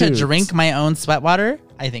want the me to suits. drink my own sweat water?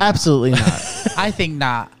 I think not. Absolutely not. I think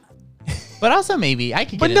not. But also maybe I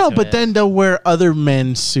could. But get no, into but it. then they'll wear other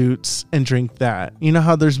men's suits and drink that. You know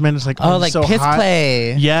how there's men that's like, oh, I'm like so piss hot.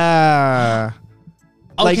 play. Yeah.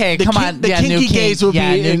 Like, Okay, the come kin- on. The Yeah, kinky new gays kink. would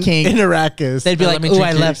Yeah, be new in kink. Arrakis. They'd be Let like, me "Ooh, drink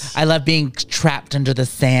I yours." love being trapped under the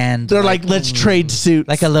sand." They're like, let's trade suits.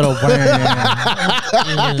 like a little worm, a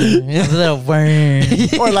little worm.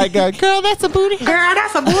 or like, girl, that's a booty. Girl,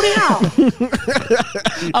 that's a booty hole.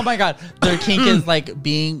 Oh my god, their kink is like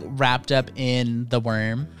being wrapped up in the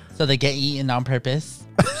worm, so they get eaten on purpose.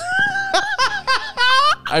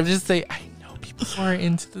 I'm just saying, I know people who are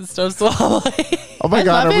into this stuff, so I'm like, Oh my I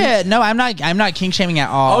god, love are we- it. No, I'm not kink shaming at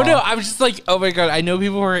all. Oh no, I was just like, oh my god, I know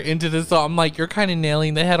people who are into this, so I'm like, you're kind of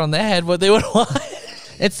nailing the head on the head what they would want.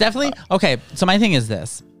 It's definitely okay. So my thing is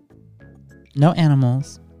this: no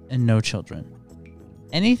animals and no children.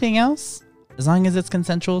 Anything else, as long as it's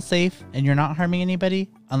consensual, safe, and you're not harming anybody,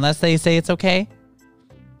 unless they say it's okay,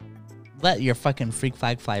 let your fucking freak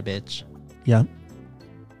flag fly, bitch. Yeah.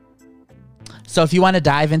 So if you want to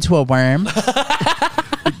dive into a worm,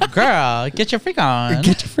 girl, get your freak on.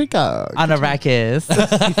 Get your freak out. On Arrakis.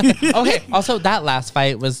 Okay, also that last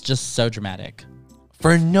fight was just so dramatic.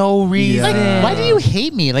 For no reason. Like, Yeah. why do you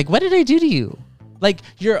hate me? Like, what did I do to you? Like,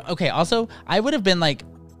 you're okay. Also, I would have been like,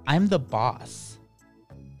 I'm the boss.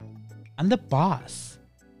 I'm the boss.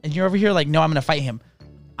 And you're over here like, no, I'm going to fight him.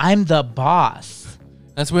 I'm the boss.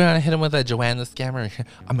 That's when I hit him with that Joanna scammer.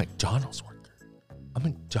 I'm McDonald's worker. I'm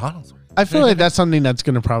McDonald's worker. I feel like that's something that's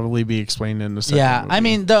going to probably be explained in the second Yeah. movie. I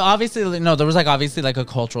mean, there was like obviously like a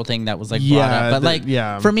cultural thing that was like brought Yeah, up. But like,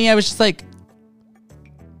 yeah. for me, I was just like,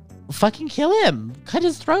 fucking kill him. Cut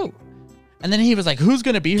his throat. And then he was like, who's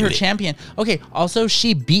going to be her champion? Okay. Also,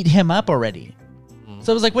 she beat him up already.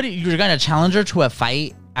 So it was like, what? You're going to challenge her to a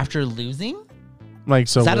fight after losing? Like,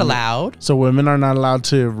 so Is that women- allowed? So women are not allowed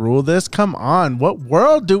to rule this? Come on. What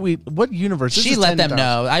world do we, what universe? This She is let them 10,000.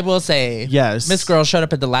 know. I will say, Yes. Miss Girl showed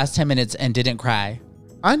up at the last 10 minutes and didn't cry.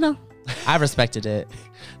 I know. I respected it.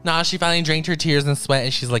 Nah, she finally drank her tears and sweat,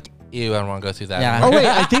 and she's like, ew, I don't want to go through that. Yeah. Oh, wait.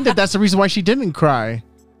 I think that's the reason why she didn't cry.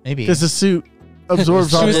 Maybe. Because the suit absorbs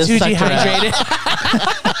She all was this. too sucked her up.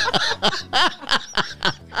 dehydrated.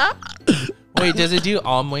 Wait, does it do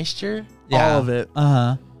all moisture? Yeah. All of it.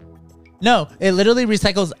 Uh-huh. No, it literally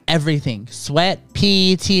recycles everything. Sweat,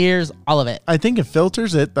 pee, tears, all of it. I think it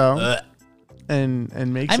filters it, though. And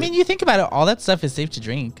makes I it. mean, you think about it, all that stuff is safe to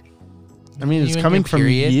drink. I mean, it's You and coming your from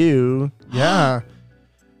period? you. Yeah.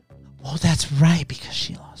 Oh, that's right, because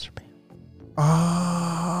she lost her baby.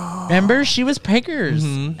 Oh. Remember, she was preggers.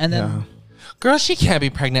 Mhm. And then Yeah. Girl, she can't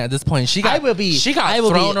be pregnant at this point. She got. I will be. She got I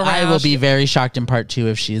will thrown be, around. I will be very shocked in part 2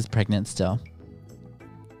 if she is pregnant still.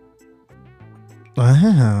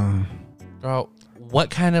 Wow. Girl, what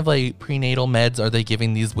kind of like prenatal meds are they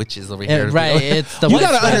giving these witches over here? Right, it's the You what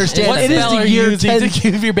gotta spell- understand, What it's it is spell the are year you using 10 to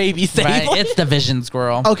keep your baby safe? right, it's the vision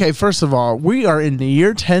squirrel. Okay, first of all, we are in the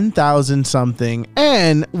year 10,000 something,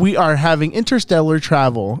 and we are having interstellar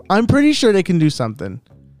travel. I'm pretty sure they can do something.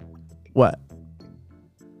 What?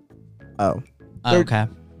 Oh. Oh, okay.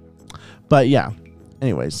 But yeah.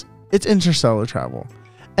 Anyways, it's interstellar travel.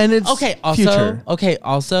 And it's Okay, also future.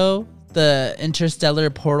 also the interstellar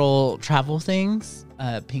portal travel things,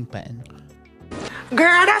 pink button.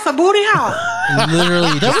 Girl, that's a booty hole.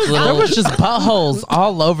 Literally, just There little. was just buttholes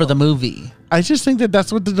all over the movie. I just think that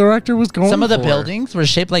that's what the director was going for. Some of the buildings were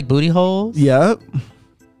shaped like booty holes. Yep.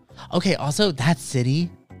 Okay, also that city,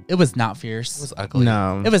 it was not It fierce. was ugly.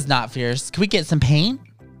 No. It was not fierce. Can we get some paint?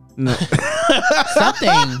 No. Something.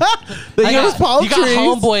 They I gave us got- palm you got trees.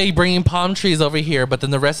 homeboy bringing palm trees over here, but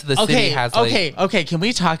then the rest of the city Okay, has like. okay. Can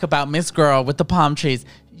we talk about Miss Girl with the palm trees?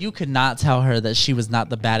 You could not tell her that she was not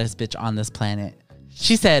the baddest bitch on this planet.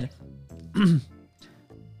 She said,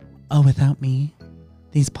 "Oh, without me,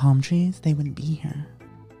 these palm trees, they wouldn't be here.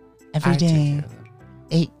 Every I took care day, of them.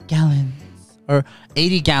 8 gallons or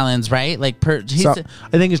 80 gallons, right? Like per So,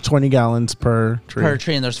 I think it's 20 gallons per tree. per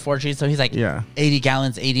tree, and there's 4 trees. So he's like, Yeah. 80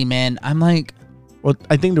 gallons, 80 men. I'm like, Well,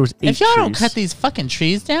 I think there was 8 if y'all don't trees. cut these fucking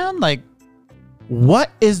trees down, like." What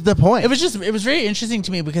is the point? It was very interesting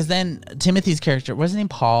to me because then Timothy's character, what's his name?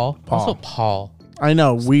 Paul. Also Paul. I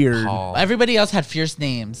know, weird. Paul. Everybody else had fierce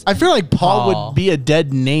names. I feel like Paul Paul. would be a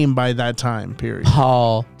dead name by that time, period.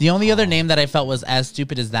 Paul. The only other name that I felt was as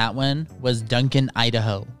stupid as that one was Duncan,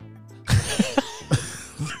 Idaho.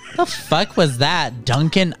 The fuck was that?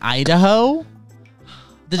 Duncan, Idaho?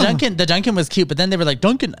 The Duncan was cute, but then they were like,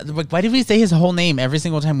 Duncan, like, why did we say his whole name every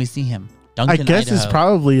single time we see him? I Duncan, guess it's Idaho.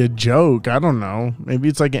 probably a joke. I don't know. Maybe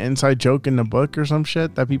it's like an inside joke in the book or some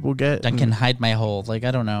shit that people get. Duncan, hide my hole. Like,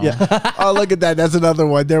 I don't know. Yeah. Oh, look at that. That's another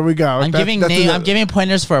one. There we go. I'm That's giving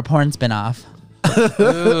pointers for a porn spinoff.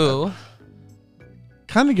 Ooh.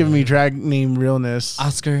 kind of giving me drag name realness.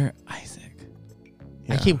 Oscar Isaac.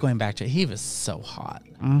 I Yeah. keep going back to it. He was so hot.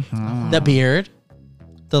 Mhm. The beard,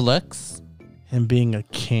 the looks. Him being a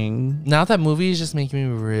king. Now that movie is just making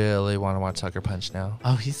me really want to watch Sucker Punch now.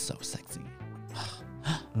 Oh, he's so sexy.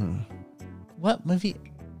 What movie?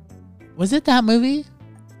 Was it that movie?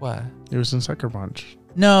 What? It was in Sucker Punch.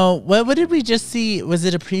 No. What did we just see? Was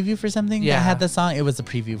it a preview for something Yeah. that had the song? It was a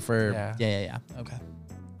preview for. Yeah. Yeah. Okay.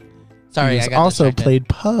 Sorry, He I was got also distracted. played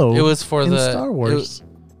Poe. It was for in the Star Wars.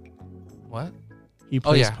 What? He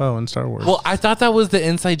plays yeah. Poe in Star Wars. Well, I thought that was the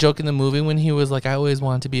inside joke in the movie when he was like, I always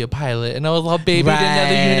wanted to be a pilot. And I was like, baby, in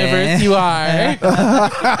another universe, you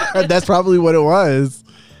are. That's probably what it was.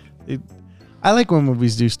 I like when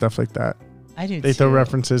movies do stuff like that. I do They too. throw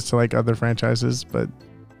references to like other franchises, but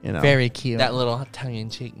you know. Very cute. That little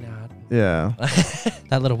tongue-in-cheek nod. Yeah.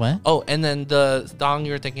 That little what? Oh, and then the thong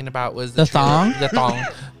you were thinking about was The thong? The thong.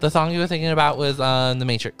 The thong you were thinking about was The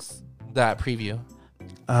Matrix. That preview.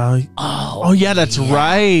 Oh yeah, that's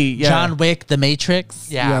right. Yeah. John Wick, The Matrix.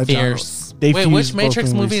 Yeah. Fierce. They Wait, fused which both Matrix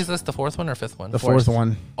movie movies. is this? The fourth one or fifth one? The fourth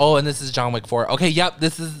one. Oh, and this is John Wick 4. Okay, yep.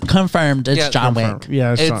 This is Confirmed. It's Yeah, John Confirmed. Wick.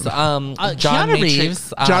 Yeah, it's John. John Keanu Matrix.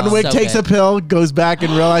 Reeves. John Wick so takes good. a pill, goes back,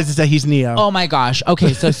 and realizes that he's Neo. Oh my gosh.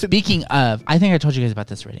 Okay, so speaking of, I think I told you guys about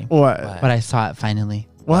this already, What? but I saw it finally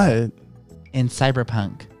What? in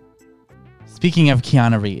Cyberpunk. Speaking of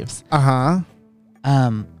Keanu Reeves,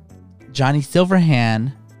 Johnny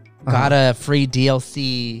Silverhand got a free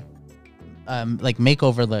DLC, like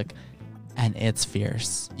makeover look, and it's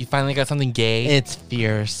fierce. You finally got something gay. It's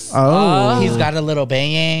fierce. Oh. He's got a little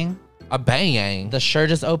bang. A bang. The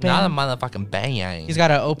shirt is open. Not a motherfucking bang. He's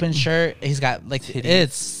got an open shirt. He's got like Titties.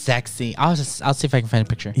 it's sexy. I'll see if I can find a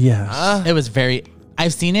picture. Yes. It was very.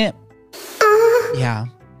 I've seen it. Yeah.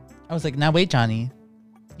 I was like, now wait, Johnny,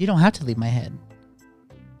 you don't have to leave my head.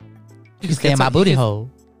 You can stay in my booty hole.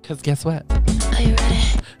 Because guess what?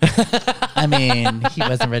 I mean, he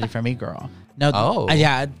wasn't ready for me, girl. No. Oh.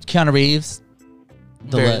 Yeah. Keanu Reeves.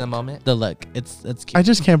 The Very look. in the moment. The look. It's cute. I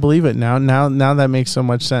just can't believe it now. Now that makes so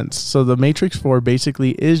much sense. So the Matrix 4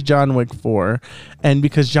 basically is John Wick 4. And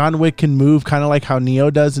because John Wick can move kind of like how Neo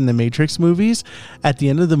does in the Matrix movies, at the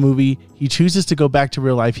end of the movie, he chooses to go back to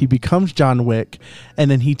real life. He becomes John Wick, and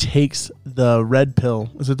then he takes the red pill.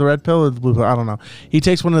 Is it the red pill or the blue pill? I don't know. He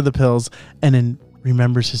takes one of the pills and then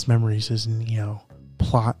remembers his memories as Neo.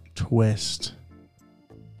 Plot twist.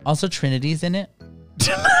 Also, Trinity's in it.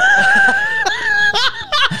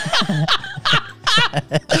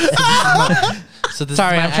 So this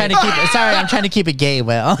Sorry, is my I'm trying to keep. Sorry, I'm trying to keep it gay.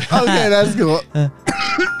 Well, Okay, that's cool.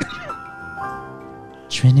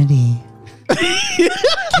 Trinity.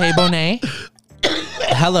 K Bonet.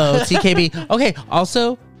 Hello, TKB. Okay.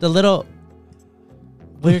 Also, the little.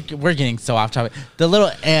 We're getting so off topic. The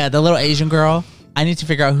little Asian girl. I need to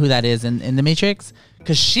figure out who that is in the Matrix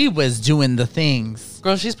because she was doing the things.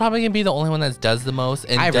 Girl, she's probably gonna be the only one that does the most.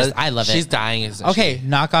 And I love it. She's dying. Isn't Okay, she?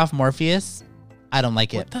 knock off Morpheus. I don't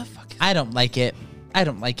like it. What the fuck? I don't like it. I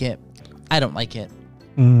don't like it. I don't like it.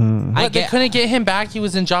 What, they couldn't get him back. He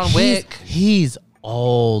was in John Wick. He's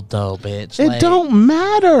old though, bitch. It don't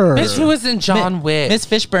matter. Bitch, who was in John Wick? Miss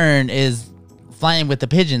Fishburne is flying with the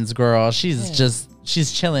pigeons, girl.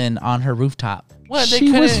 She's chilling on her rooftop. What, they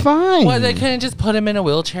She was couldn't- fine. What, they couldn't just put him in a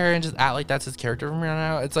wheelchair and just act like that's his character from here on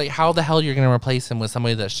out? It's like, how the hell you're going to replace him with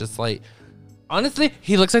somebody that's just like... Honestly,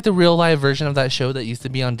 he looks like the real live version of that show that used to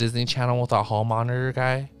be on Disney Channel with that hall monitor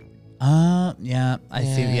guy. Yeah, I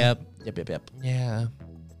see. Yeah. Yep. Yeah.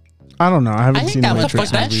 I don't know. I haven't I think seen that the was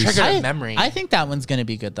Matrix that movies. triggered a memory. I think that one's gonna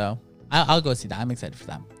be good though. I'll go see that. I'm excited for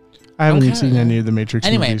that. I haven't Okay. seen any of the Matrix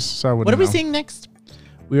Anyway, movies, so I wouldn't what are we know. seeing next?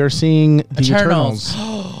 We are seeing the Eternals.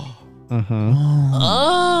 Eternals.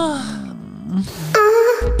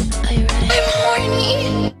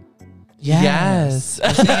 Yes.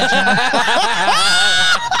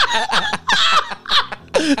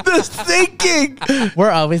 The thinking.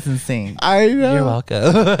 We're always in sync. I know. You're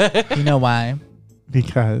welcome. You know why?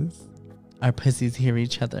 Because Our pussies hear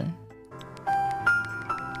each other.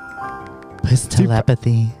 Puss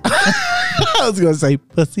telepathy. I was gonna say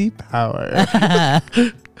pussy power.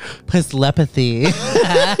 Puss telepathy.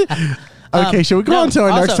 Okay, should we go on to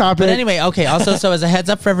our next topic? But anyway, okay. Also, so as a heads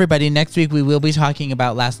up for everybody, next week we will be talking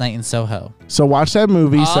about Last Night in Soho. So watch that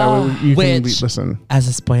movie so you can Which- listen. As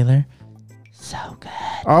a spoiler, so good.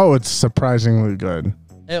 Oh, it's surprisingly good.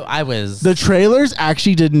 I was The trailers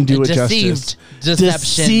actually didn't do it justice.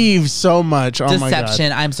 Deception. Deceived so much. Oh my god.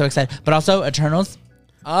 Deception. I'm so excited. But also Eternals.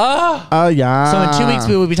 Oh yeah. So in 2 weeks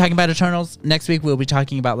we will be talking about Eternals. Next week we'll be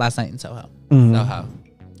talking about Last Night in Soho. Soho.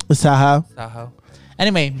 Saha. Soho.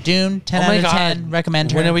 Anyway, Dune, 10 Oh out my of God. 10.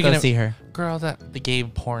 Recommend her. When are we Go gonna- see her. Girl, the gay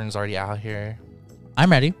porn's already out here. I'm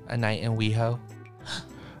ready. A Night in WeHo.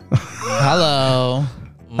 Hello.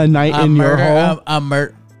 A night in your hole. A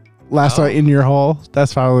murder. Last night in your hole.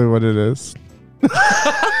 That's probably what it is.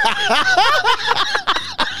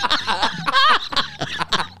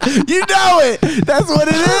 You know it. That's what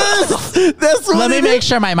it is. That's what Let me it make is.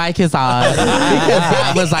 sure my mic is on. Because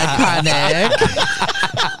that was iconic.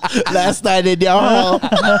 Last night in your hole.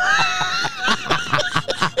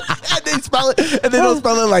 And they spell it, and they don't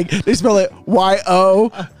spell it like they spell it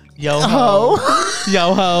Y-O. Yo ho.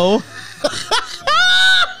 Yo ho.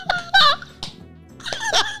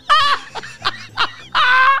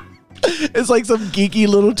 It's like some geeky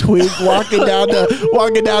little twink walking down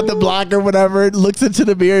the block or whatever. And looks into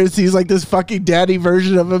the mirror and sees like this fucking daddy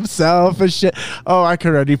version of himself and shit. Oh, I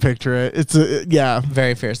can already picture it. It's yeah,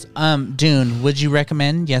 very fierce. Dune, would you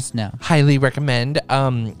recommend? Yes, no. Highly recommend.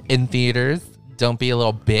 In theaters, don't be a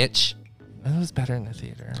little bitch. It was better in the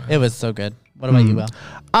theater. It was so good. What about you, Will?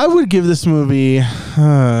 I would give this movie.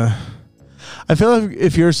 I feel like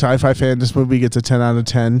if you're a sci-fi fan, this movie gets a 10 out of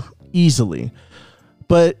 10 easily.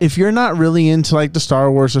 But if you're not really into like the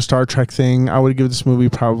Star Wars or Star Trek thing, I would give this movie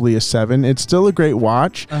probably a 7. It's still a great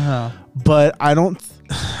watch, but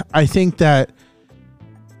I think that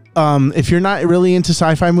if you're not really into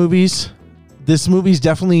sci-fi movies, this movie's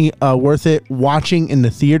definitely worth it watching in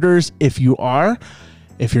the theaters if you are.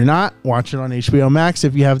 If you're not, watch it on HBO Max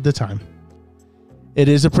if you have the time. It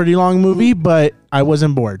is a pretty long movie, but I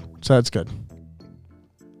wasn't bored, so that's good.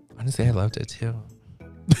 Honestly, I loved it too.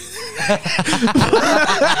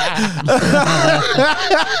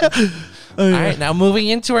 All right, now moving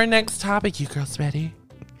into our next topic. You girls ready?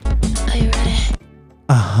 Are you ready?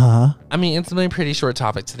 Uh-huh. I mean, it's a pretty short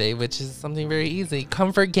topic today, which is something very easy.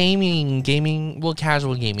 Comfort gaming.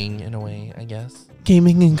 Casual gaming in a way, I guess.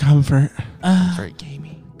 Gaming and comfort. Comfort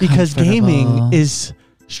gaming. Because gaming is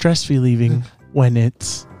stress relieving when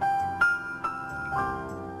it's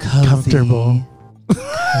comfortable.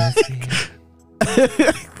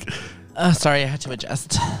 Sorry, I had to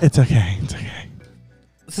adjust. It's okay. It's okay.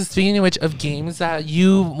 So speaking of which, of games that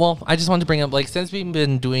I just wanted to bring up, like, since we've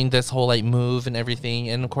been doing this whole like move and everything,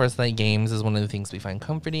 and of course like games is one of the things we find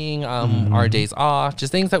comforting. Our days off,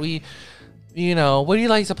 just things that we, what do you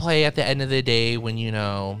like to play at the end of the day when you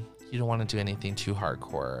don't want to do anything too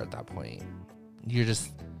hardcore at that point? You're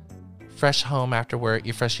just fresh home after work,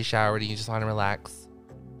 you're freshly showered, and you just want to relax.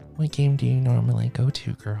 What game do you normally go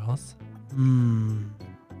to, girls?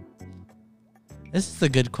 This is a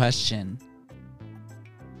good question.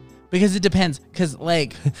 Because it depends. Because,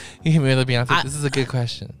 like... You can really be honest. This is a good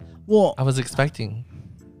question. Well... I was expecting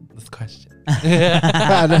this question.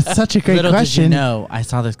 That's such a great Little question. Did you know, I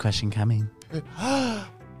saw this question coming. I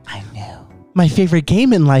knew. My favorite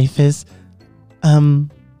game in life is...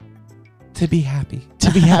 To be happy.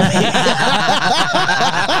 To be happy.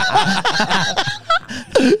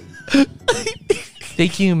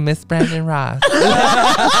 Thank you, Miss Brandon Ross.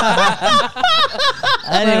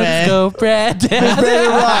 Anyway. Let's go, Brandon. Brandon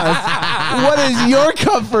Ross, what is your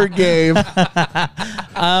comfort game?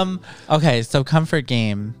 Okay, so comfort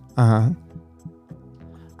game. Uh-huh.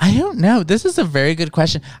 I don't know. This is a very good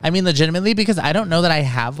question. I mean, legitimately, because I don't know that I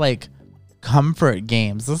have, like, comfort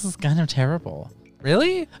games. This is kind of terrible.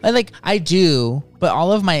 Really? I do, but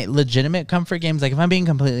all of my legitimate comfort games, like if I'm being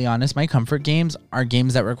completely honest, my comfort games are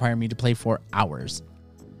games that require me to play for hours.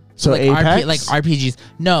 So like Apex? RPGs.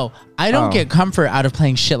 No, I don't get comfort out of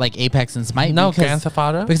playing shit like Apex and Smite. No, Grand Theft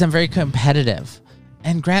Auto? Because I'm very competitive.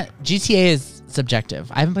 And GTA is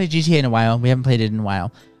subjective. I haven't played GTA in a while. We haven't played it in a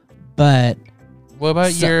while. But what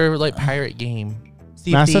about your like pirate game?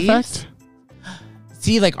 Mass Effect?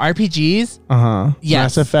 See, like RPGs. Mass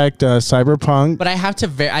Yes. Effect, Cyberpunk. But I have to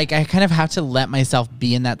I kind of have to let myself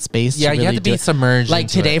be in that space. Yeah, to really you have to be submerged. Like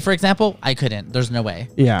into today, it. for example, I couldn't. There's no way.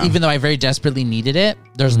 Yeah. Even though I very desperately needed it,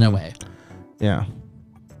 there's no way. Yeah.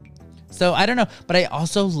 So I don't know, but I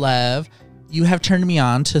also love. You have turned me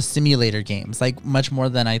on to simulator games, like much more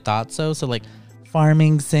than I thought so. So like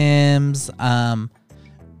farming sims.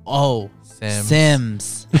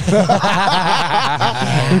 Sims.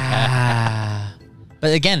 Yeah.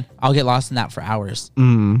 But again, I'll get lost in that for hours.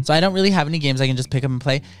 So I don't really have any games I can just pick up and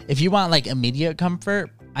play. If you want like immediate comfort,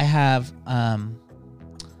 I have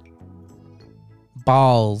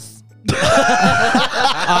balls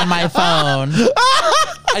on my phone.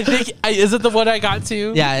 I think is it the one I got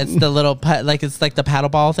to? Yeah, it's the little it's like the paddle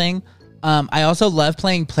ball thing. I also love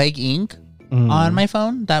playing Plague Inc. On my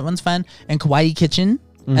phone. That one's fun. And Kawaii Kitchen,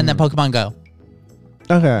 and then Pokemon Go.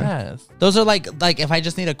 Okay. Yes. Those are like if I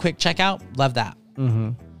just need a quick checkout, love that.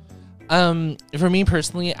 For me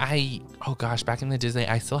personally, back in the Disney,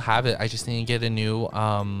 I still have it. I just need to get a new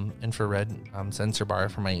infrared sensor bar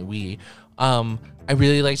for my Wii. I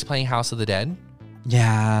really liked playing House of the Dead.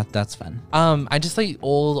 Yeah, that's fun. I just like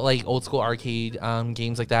old school arcade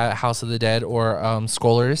games like that, House of the Dead, or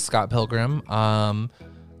Scrollers, Scott Pilgrim,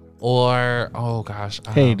 or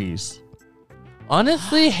Hades.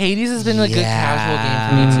 Honestly, Hades has been a good casual game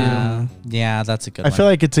for me too. Yeah, that's a good I one. feel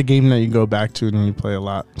like it's a game that you go back to and you play a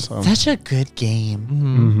lot. So Such a good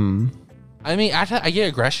game. I mean, after I get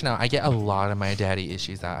aggression out, I get a lot of my daddy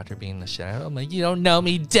issues out after being the shit out. I'm like, you don't know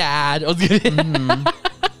me, Dad. What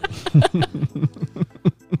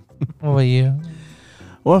about you?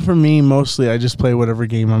 Well, for me, mostly I just play whatever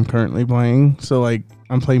game I'm currently playing. So like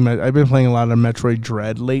I've been playing a lot of Metroid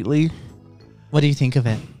Dread lately. What do you think of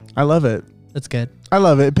it? I love it. That's good. I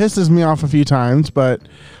love it. It pisses me off a few times, but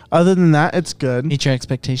other than that, it's good. Meet your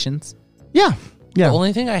expectations. Yeah. The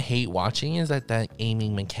only thing I hate watching is that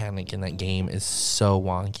aiming mechanic in that game is so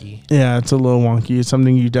wonky. Yeah, it's a little wonky. It's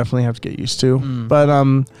something you definitely have to get used to. But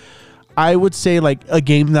I would say like a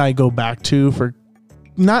game that I go back to for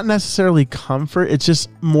not necessarily comfort. It's just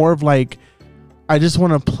more of like I just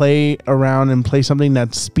want to play around and play something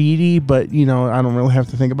that's speedy, but you know, I don't really have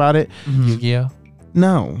to think about it. Yu-Gi-Oh?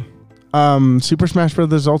 No. Super Smash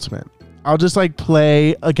Bros. Ultimate. I'll just like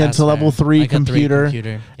play against a level 3 computer,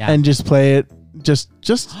 and just play it just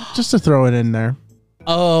to throw it in there.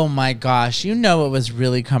 Oh my gosh. You know what was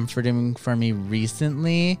really comforting for me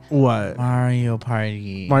recently? What? Mario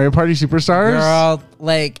Party. Mario Party Superstars? Girl,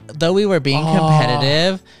 like, though we were being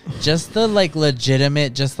competitive, just the like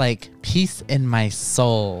legitimate, just like peace in my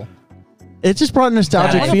soul. It just brought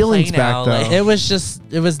nostalgic feelings now, back, though.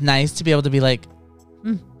 It was nice to be able to be like,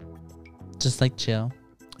 just like chill.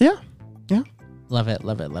 Yeah. Love it.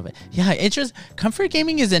 Yeah, comfort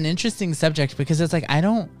gaming is an interesting subject because it's like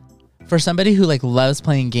for somebody who like loves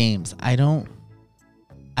playing games, I don't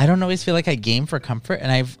always feel like I game for comfort,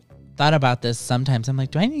 and I've thought about this sometimes. I'm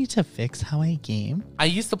like, do I need to fix how I game? I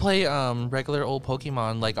used to play regular old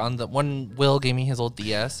Pokemon, like on the one Will gave me his old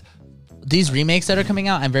DS. These remakes that are coming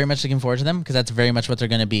out, I'm very much looking forward to them because that's very much what they're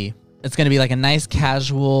going to be. It's going to be like a nice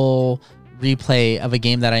casual replay of a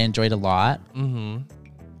game that I enjoyed a lot.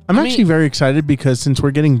 I'm actually very excited because since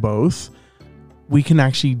we're getting both, we can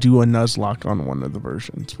actually do a Nuzlocke on one of the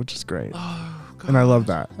versions, which is great. And I love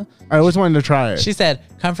that. I always wanted to try it. She said,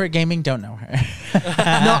 comfort gaming, don't know her.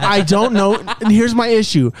 No, I don't know. And here's my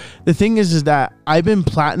issue. The thing is that I've been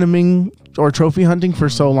platinuming or trophy hunting for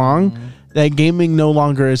so long that gaming no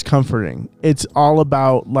longer is comforting. It's all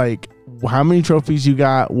about like, how many trophies you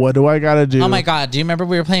got? What do I gotta do? Oh my god! Do you remember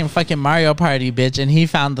we were playing fucking Mario Party, bitch, and he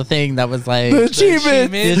found the thing that was like the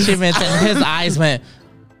achievement, and his eyes went.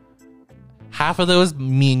 Half of those,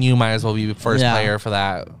 me and you might as well be first player for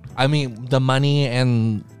that. I mean, the money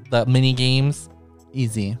and the mini games,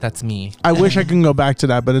 easy. That's me. I wish I can go back to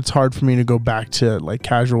that, but it's hard for me to go back to like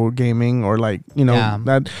casual gaming or like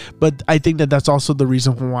that. But I think that's also the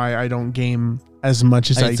reason why I don't game as much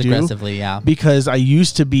as I do aggressively, because I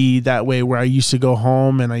used to be that way where I used to go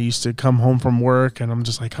home and I used to come home from work and I'm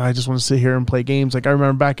just like, I just want to sit here and play games. Like I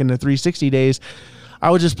remember back in the 360 days, I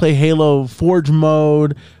would just play Halo Forge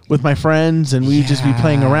mode with my friends and we'd just be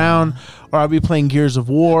playing around, or I'd be playing Gears of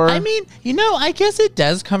War. I mean, I guess it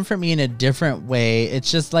does comfort me in a different way. It's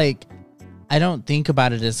just like, I don't think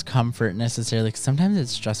about it as comfort necessarily because sometimes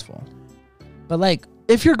it's stressful. But like,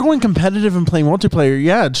 if you're going competitive and playing multiplayer,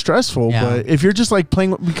 yeah, it's stressful. Yeah. But if you're just like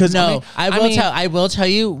playing, because I will tell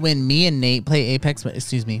you when me and Nate play Apex.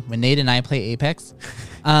 When Nate and I play Apex,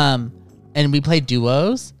 and we play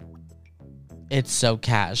duos, it's so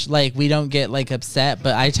cash. Like we don't get like upset.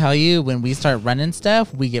 But I tell you, when we start running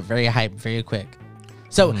stuff, we get very hyped very quick.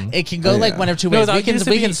 So it can go like one of two ways. We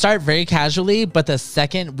can start very casually, but the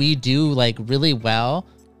second we do like really well,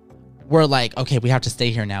 we're like, okay, we have to stay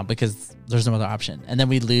here now because there's no other option. And then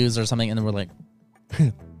we lose or something, and then we're like,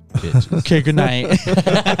 okay, good night.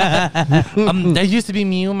 That used to be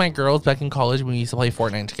me and my girls back in college when we used to play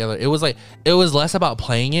Fortnite together. It was less about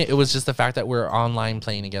playing it. It was just the fact that we're online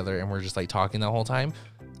playing together and we're just like talking the whole time.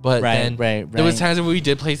 But then there was times when we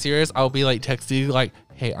did play serious. I'll be like texting you like,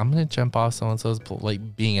 hey, I'm going to jump off so-and-so's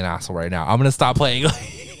like being an asshole right now. I'm going to stop playing.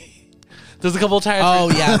 There's a couple of times. Oh,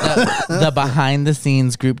 yeah. The behind the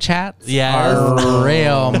scenes group chats are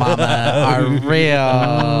real, mama. Are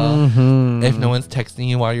real. If no one's texting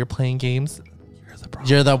you while you're playing games,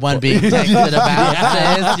 you're the one being texted about,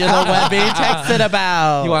 sis. You're the one being texted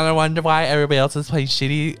about. You want to wonder why everybody else is playing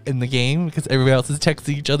shitty in the game? Because everybody else is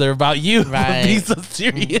texting each other about you. Right. Being so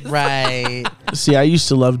serious. Right. See, I used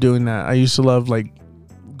to love doing that. I used to love like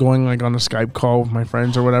going like on a Skype call with my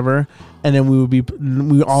friends or whatever. And then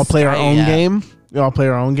we all play our own game. We all play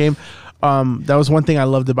our own game. That was one thing I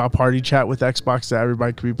loved about Party Chat with Xbox, that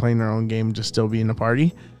everybody could be playing their own game, just still be in a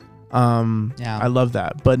party. I love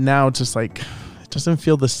that. But now it's just like, it doesn't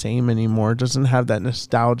feel the same anymore. It doesn't have that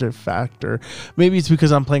nostalgia factor. Maybe it's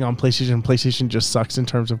because I'm playing on PlayStation. PlayStation just sucks in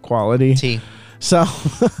terms of quality. So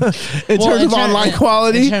in terms of online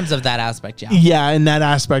quality, in terms of that aspect, yeah, in that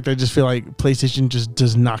aspect, I just feel like PlayStation just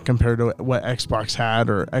does not compare to what Xbox had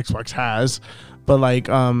or Xbox has. But like,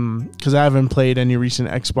 because I haven't played any recent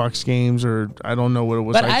Xbox games, or I don't know what it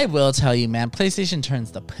was. But like. I will tell you, man, PlayStation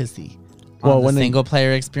turns the pussy. Well, On when the they- single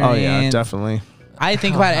player experience. Oh yeah, definitely. I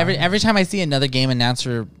think about it every time I see another game announced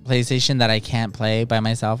for PlayStation that I can't play by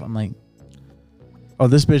myself. I'm like, Oh,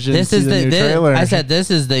 this bitch didn't this see is the new trailer. I said this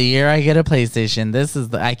is the year I get a PlayStation. This is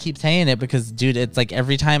the. I keep saying it because, dude, it's like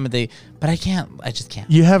every time but I can't. I just can't.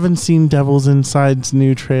 You haven't seen Devil's Inside's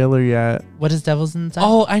new trailer yet. What is Devil's Inside?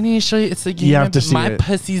 Oh, I need to show you. It's the game. You have to see my it.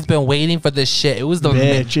 pussy's been waiting for this shit. It was the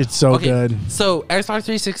Bitch, it's so good. So Xbox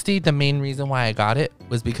 360, the main reason why I got it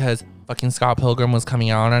was because fucking Scott Pilgrim was coming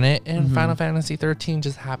out on it, and Final Fantasy 13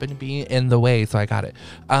 just happened to be in the way, so I got it.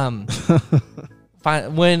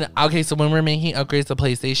 When we're making upgrades to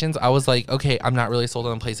PlayStations, I was like, okay, I'm not really sold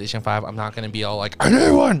on PlayStation 5. I'm not gonna be all like, I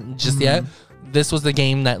need one just yet. This was the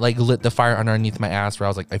game that like lit the fire underneath my ass, where I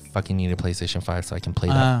was like, I fucking need a PlayStation 5 so I can play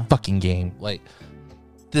that fucking game. Like,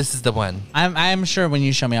 this is the one. I'm sure when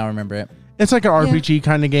you show me, I'll remember it. It's like an RPG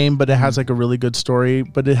kind of game, but it has like a really good story.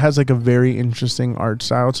 But it has like a very interesting art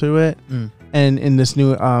style to it. And in this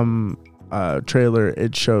new trailer,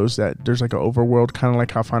 it shows that there's like an overworld, kind of like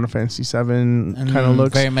how Final Fantasy 7 kind of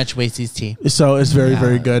looks. Very much Wasey's tea. So it's very,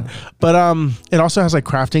 very good. But it also has like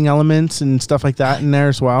crafting elements and stuff like that in there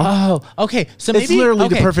as well. Oh, okay. So maybe It's literally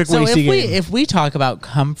the perfect so Wasey game. if we talk about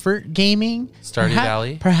comfort gaming, Stardew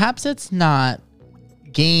Valley? perhaps it's not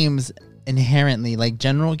games inherently, like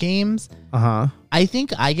general games. I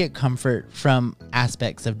think I get comfort from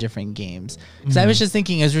aspects of different games. Because I was just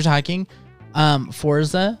thinking as we're talking,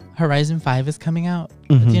 Forza Horizon 5 is coming out at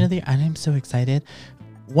the end of the year, and I'm so excited.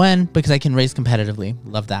 One, because I can race competitively,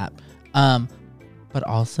 love that. But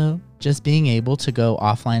also just being able to go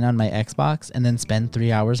offline on my Xbox and then spend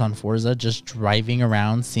 3 hours on Forza just driving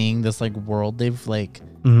around, seeing this like world they've like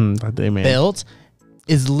That they made. built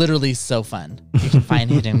is literally so fun. You can find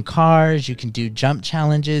hidden cars, you can do jump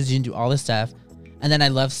challenges, you can do all this stuff. And then I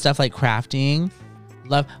love stuff like crafting.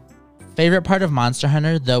 Favorite part of Monster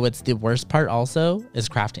Hunter, though it's the worst part also, is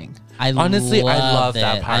crafting. I love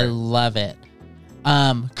that part. I love it.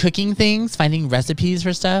 Cooking things, finding recipes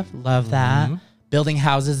for stuff, love that. Building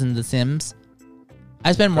houses in The Sims.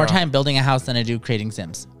 I spend more time building a house than I do creating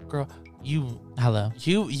Sims. Girl, you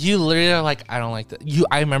literally are like, I don't like that.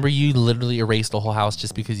 I remember you literally erased the whole house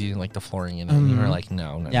just because you didn't like the flooring in it. And you were like,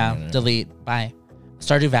 no. Delete. Bye.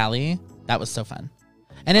 Stardew Valley. That was so fun.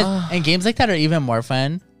 And games like that are even more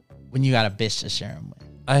fun when you got a bitch to share them with.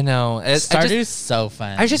 I know. Stardew's so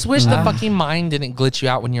fun. I just wish the fucking mine didn't glitch you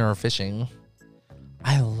out when you were fishing.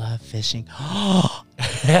 I love fishing.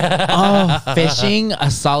 Fishing, a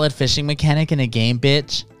solid fishing mechanic in a game,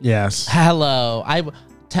 bitch. Yes. Hello.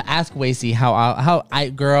 To ask Wasey how I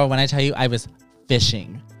girl, when I tell you I was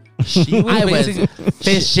fishing. I was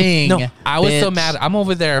fishing. No, I was so bitch. mad. I'm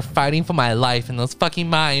over there fighting for my life, and those fucking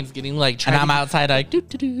mines getting like. And I'm outside like.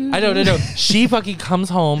 I know, no. She fucking comes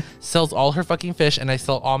home, sells all her fucking fish, and I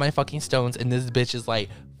sell all my fucking stones, and this bitch is like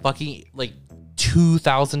fucking like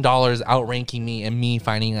 $2,000 outranking me, and me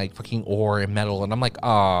finding like fucking ore and metal, and I'm like,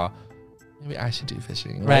 maybe I should do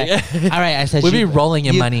fishing, Right. All right. I said we'd be rolling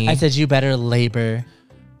in money. I said you better labor.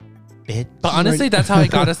 Bitch. But honestly, that's how I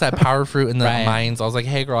got us that power fruit in the Right. mines. I was like,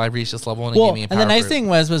 hey girl, I reached this level and it Well, gave me a power and the nice fruit. thing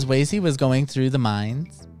was Wasey was going through the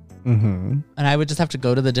mines. And I would just have to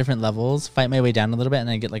go to the different levels, fight my way down a little bit, and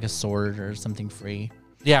then get like a sword or something free.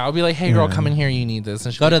 Yeah, I'll be like, hey girl, come in here, you need this.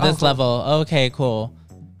 And she'll Go be to like, this "Oh, level. Okay, cool.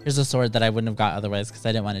 Here's a sword that I wouldn't have got otherwise because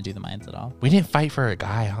I didn't want to do the mines at all. We didn't fight for a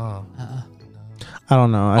guy, huh? I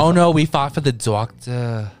don't know. No, we fought for the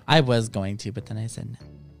doctor. I was going to, but then I said no.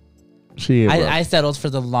 She. I settled for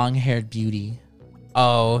the long-haired beauty.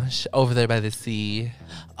 Oh, over there by the sea.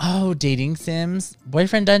 Oh, dating sims,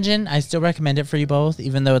 boyfriend dungeon. I still recommend it for you both,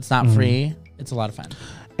 even though it's not free. It's a lot of fun.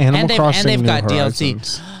 Animal and Crossing. they've New got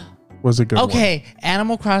Horizons DLC. Was a good one. Okay,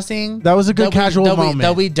 Animal Crossing. That was a good casual moment.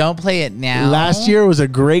 Though we don't play it now. Last year was a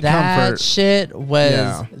great that comfort. shit was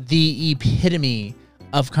Yeah. the epitome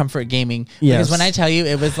of comfort gaming. Yes. Because when I tell you,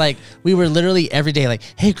 it was like we were literally every day like,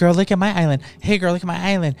 hey girl, look at my island. Hey girl, look at my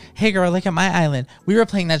island. Hey girl, look at my island. We were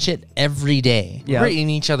playing that shit every day. We were eating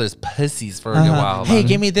each other's pussies for a good while. Hey,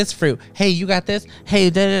 give me this fruit. Hey, you got this. Hey,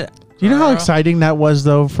 Do you know how exciting that was,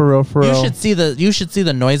 though? For real, for real. You should see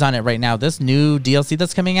the noise on it right now. This new DLC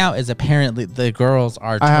that's coming out is apparently the girls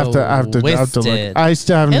are. I have to look. I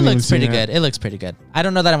still haven't. It even looks seen pretty good. It looks pretty good. I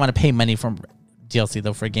don't know that I want to pay money for DLC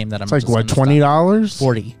though for a game that I'm It's like just what, gonna stop. $20?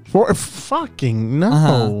 40. For fucking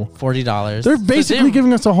no. $40. They're basically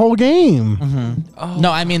giving us a whole game. Oh,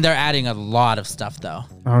 No, I mean they're adding a lot of stuff though.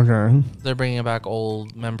 Okay. they're bringing back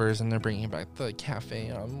old members and they're bringing back the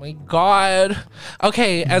cafe. Oh my god.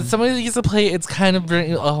 Okay, as somebody that used to play, it's kind of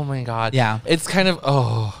oh my god. Yeah. It's kind of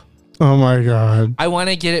Oh my god. I want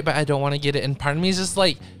to get it, but I don't want to get it. And part of me is just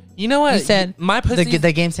like, you know what? You said my pussy.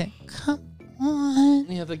 the game said, "Come on."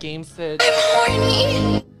 Yeah, the game said.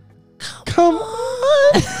 Come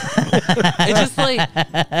on. It's just like,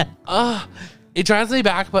 it drives me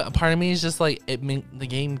back, but part of me is just like, the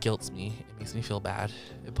game guilts me. It makes me feel bad.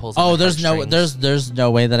 It pulls. at Oh, my there's heartstrings.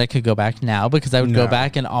 no way that I could go back now because I would go No.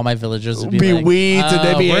 back and all my villagers would be, Be like, weeds and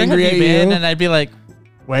they'd be where angry have at you been? you. And I'd be like,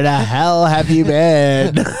 Where the hell have you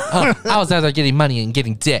been? I was out there getting money and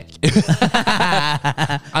getting dick.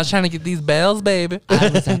 I was trying to get these bells, baby. I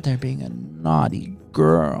was out there being a naughty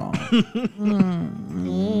girl.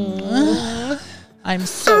 I'm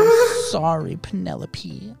so sorry,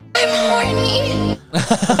 Penelope.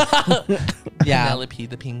 Yeah. Penelope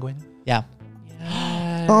the penguin. Yeah.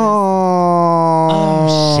 Yes.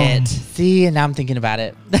 Oh, shit. See, and now I'm thinking about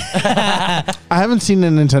it. I haven't seen a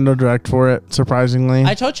Nintendo Direct for it, surprisingly.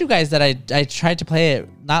 I told you guys that I tried to play it,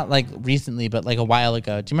 not like recently, but like a while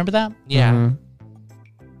ago. Do you remember that? Yeah. Mhm.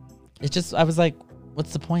 It just, I was like,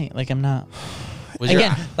 what's the point? Like, I'm not. Was your-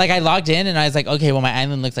 Again, like I logged in and I was like, okay, well, my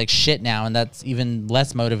island looks like shit now. And that's even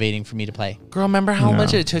less motivating for me to play. girl, remember how No.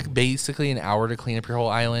 much it took basically an hour to clean up your whole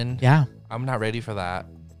island? Yeah. I'm not ready for that.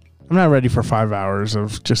 I'm not ready for 5 hours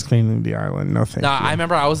of just cleaning the island. No, thank No, you. I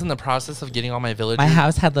remember I was in the process of getting all my villagers. My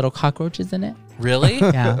house had little cockroaches in it. Really?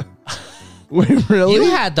 Yeah. Wait, really? You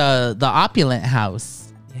had the opulent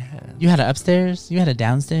house. Yeah. You had an upstairs. You had a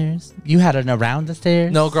downstairs. You had an around the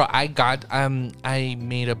stairs. No, girl, I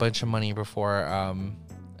made a bunch of money before a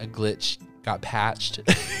glitch got patched.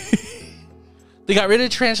 They got rid of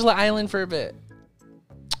Tarantula Island for a bit.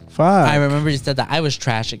 Fuck. I remember you said that. I was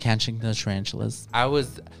trash at catching those tarantulas. I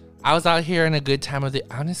was out here in a good time of the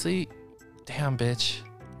honestly, damn bitch.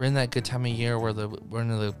 We're in that good time of year where one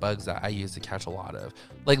of the bugs that I use to catch a lot of.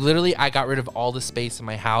 Like literally I got rid of all the space in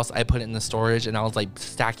my house. I put it in the storage and I was like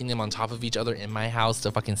stacking them on top of each other in my house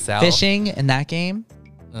to fucking sell. Fishing in that game.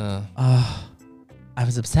 I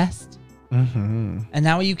was obsessed. Mm-hmm. And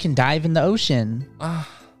now you can dive in the ocean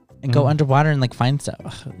and go underwater and like find stuff.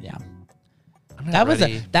 Ugh, yeah. I'm not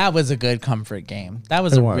ready. That was a good comfort game. That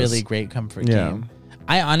was It a was. really great comfort Yeah. game.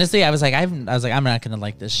 I honestly, I was like, I'm not gonna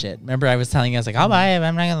like this shit. Remember, I was telling you, I was like, I'll buy it, but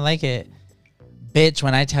I'm not gonna like it. Bitch,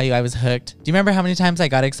 when I tell you I was hooked. Do you remember how many times I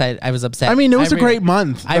got excited? I was upset. I mean, it was a re- great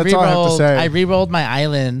month. I That's all I have to say. I re-rolled my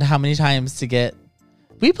island how many times to get.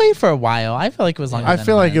 We played for a while. I feel like it was longer. I than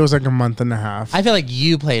feel a like month. it was like a month and a half. I feel like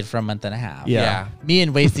you played for a month and a half. Yeah. Me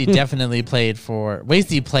and Wasty definitely played for.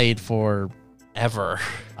 Wasty played for Ever.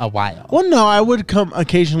 a while. Well, no, I would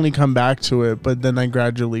occasionally come back to it, but then I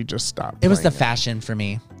gradually just stopped. It was the playing fashion for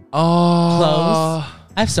me. Oh. Clothes.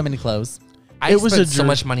 I have so many clothes. I It was spent a so dr-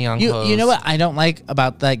 much money on clothes. You know what I don't like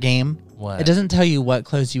about that game? What? It doesn't tell you what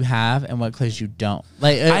clothes you have and what clothes you don't.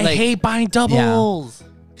 I hate buying doubles.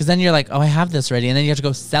 because then you're like, oh, I have this ready, and then you have to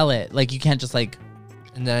go sell it. Like you can't just like.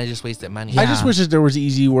 And then I just wasted money. I just Yeah. wish that there was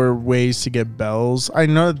easier ways to get bells. I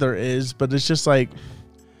know that there is, but it's just like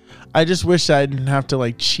I just wish I didn't have to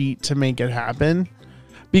like cheat to make it happen.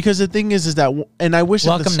 Because the thing is that, and I wish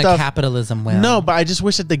that Welcome the to stuff, capitalism, Will. No, but I just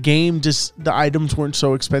wish that the game the items weren't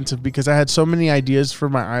so expensive because I had so many ideas for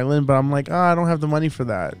my island, but I'm like, oh, I don't have the money for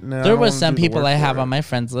that. No, I There don't was wanna some do the people work I for have it. on my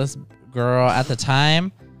friends list. Girl, at the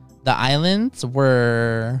time, the islands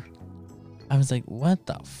were. I was like, what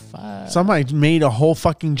the fuck? Somebody made a whole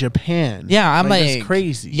fucking Japan. Yeah, I'm that's like,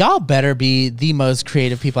 crazy. Y'all better be the most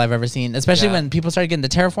creative people I've ever seen, especially Yeah. when people started getting the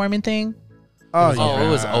terraforming thing. Oh, Oh, yeah. it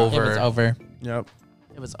was over. It was over. Yep.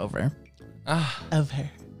 It was over. Ah, Over.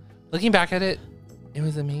 looking back at it, it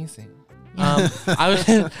was amazing.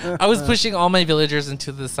 I was pushing all my villagers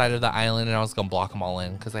into the side of the island, and I was gonna block them all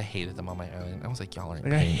in because I hated them on my island. I was like, y'all aren't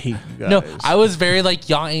Like, I paid. hate you guys. No, I was very like,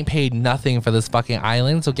 y'all ain't paid nothing for this fucking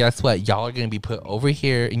island. So guess what? Y'all are gonna be put over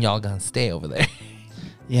here, and y'all gonna stay over there.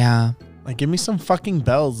 Yeah. Like, give me some fucking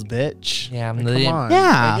bells, bitch. Yeah, Like, they come didn't- on.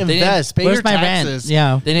 Yeah. Like, They didn't- invest. Pay Where's your my taxes. rent?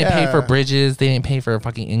 Yeah. They didn't pay for Yeah. bridges. They didn't pay for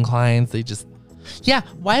fucking inclines. They just Yeah.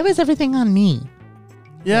 Why was everything on me?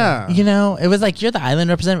 Yeah. You know, it was like, you're the island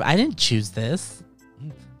representative. I didn't choose this.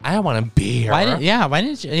 I don't want to be here. Why didn't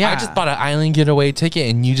you? Yeah. I just bought an island getaway ticket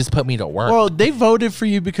and you just put me to work. Well, they voted for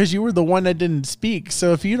you because you were the one that didn't speak.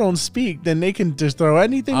 So if you don't speak, then they can just throw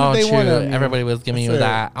anything that they want at you. Everybody was giving you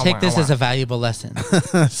that. Take this as a valuable lesson.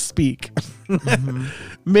 Speak.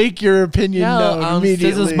 Make your opinion known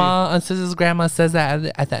immediately. Scissors grandma says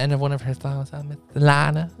that at the end of one of her songs, Miss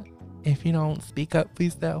Lana, if you don't speak up,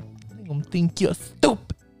 please though, they're gonna think you're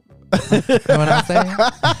stupid. You know what I'm saying?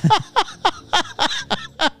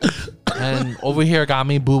 And over here got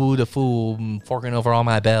me Boo Boo the Fool forking over all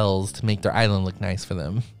my bells to make their island look nice for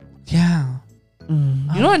them. Yeah. You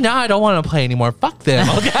know what? Now I don't want to play anymore. Fuck them.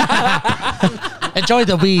 Okay? Enjoy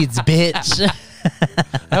the weeds, bitch.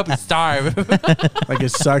 I hope you starve. Like, it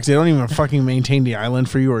sucks. They don't even fucking maintain the island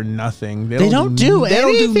for you or nothing. They don't do They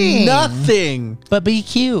don't do anything. nothing. But be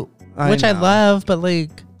cute, which I know. love. But like,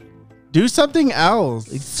 Do something else.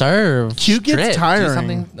 serve. Cute Strip. gets Do tiring.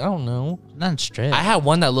 something. I don't know. Not strip. I had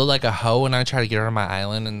one that looked like a hoe, and I tried to get her on my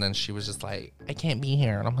island, and then she was just like, "I can't be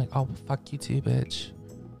here," and I'm like, "Oh, fuck you too, bitch."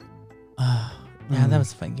 Yeah, that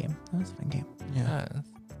was a fun game. Yeah.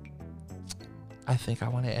 I think I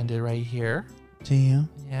want to end it right here. Do you?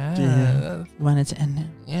 Yeah. Yeah. You want it to end now?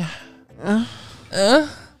 Yeah.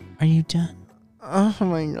 Are you done? Oh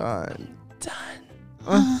my god.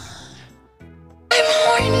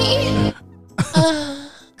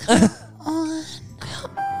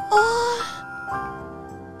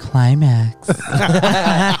 Climax.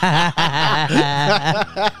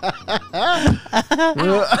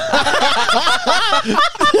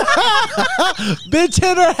 Bitch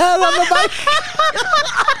hit her head on the mic.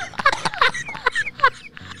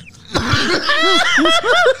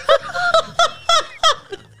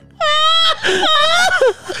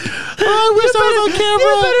 I wish I was on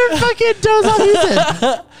camera. You better fucking doze off music.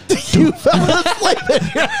 You fell asleep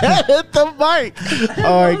and your head hit the mic.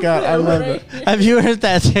 Oh my god, I love it. Have you heard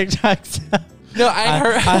that TikTok sound? No, I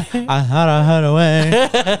heard. I had a head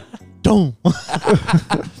away. Don't.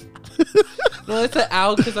 No, it's an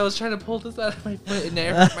out because I was trying to pull this out of my foot and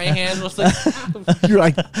my hand was like. You're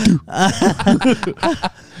like,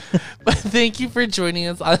 But thank you for joining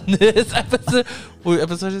us on this episode. What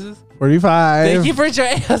episode is this? 45. Thank you for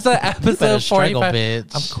joining us on episode struggle, 45.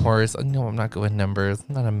 bitch. Of course. No, I'm not good with numbers.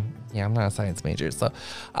 I'm not a science major. So,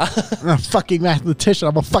 I'm a fucking mathematician.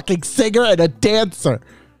 I'm a fucking singer and a dancer.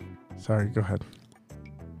 Sorry, go ahead.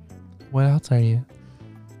 what else are you?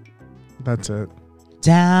 That's it.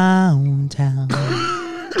 Downtown.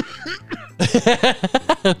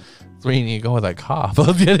 That's where you need to go with that cough.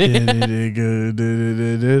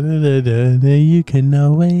 You can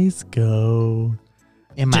always go.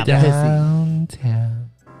 In my pussy. Downtown.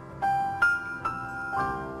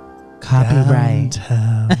 Copyright.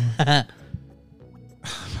 Downtown.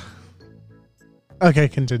 Okay,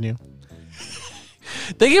 continue.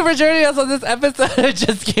 Thank you for joining us on this episode of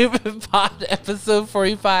Just Game and Pod, episode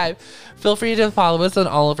 45. Feel free to follow us on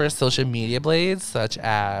all of our social media blades, such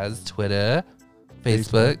as Twitter,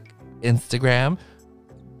 Facebook, Instagram,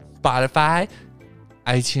 Spotify,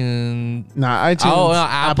 iTunes. Not iTunes. Oh, no,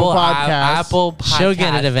 Apple Podcast. Apple Podcast. She'll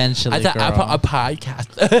get it eventually, I thought girl. Apple a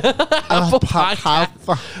podcast. Apple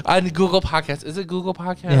Podcast. And Google Podcast. Is it Google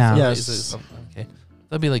Podcast? Yeah. Or Yes. is it something? Okay.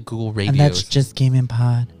 That'd be like Google Radio. And that's Just Gaming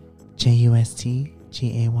Pod. JustGamingPod.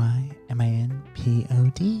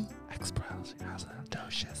 Express.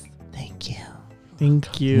 Thank you.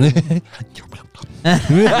 Thank you.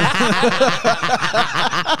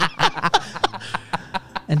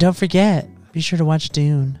 And don't forget, be sure to watch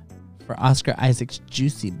Dune for Oscar Isaac's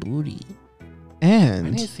juicy booty I need to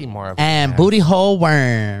And see more of and that. booty hole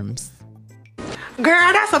worms.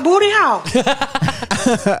 Girl, that's a booty hole.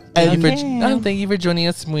 Thank you for joining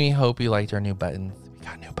us. We hope you liked our new buttons. We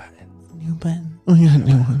got new buttons. New button. we got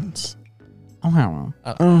new ones. Oh,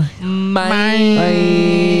 Bye. Bye.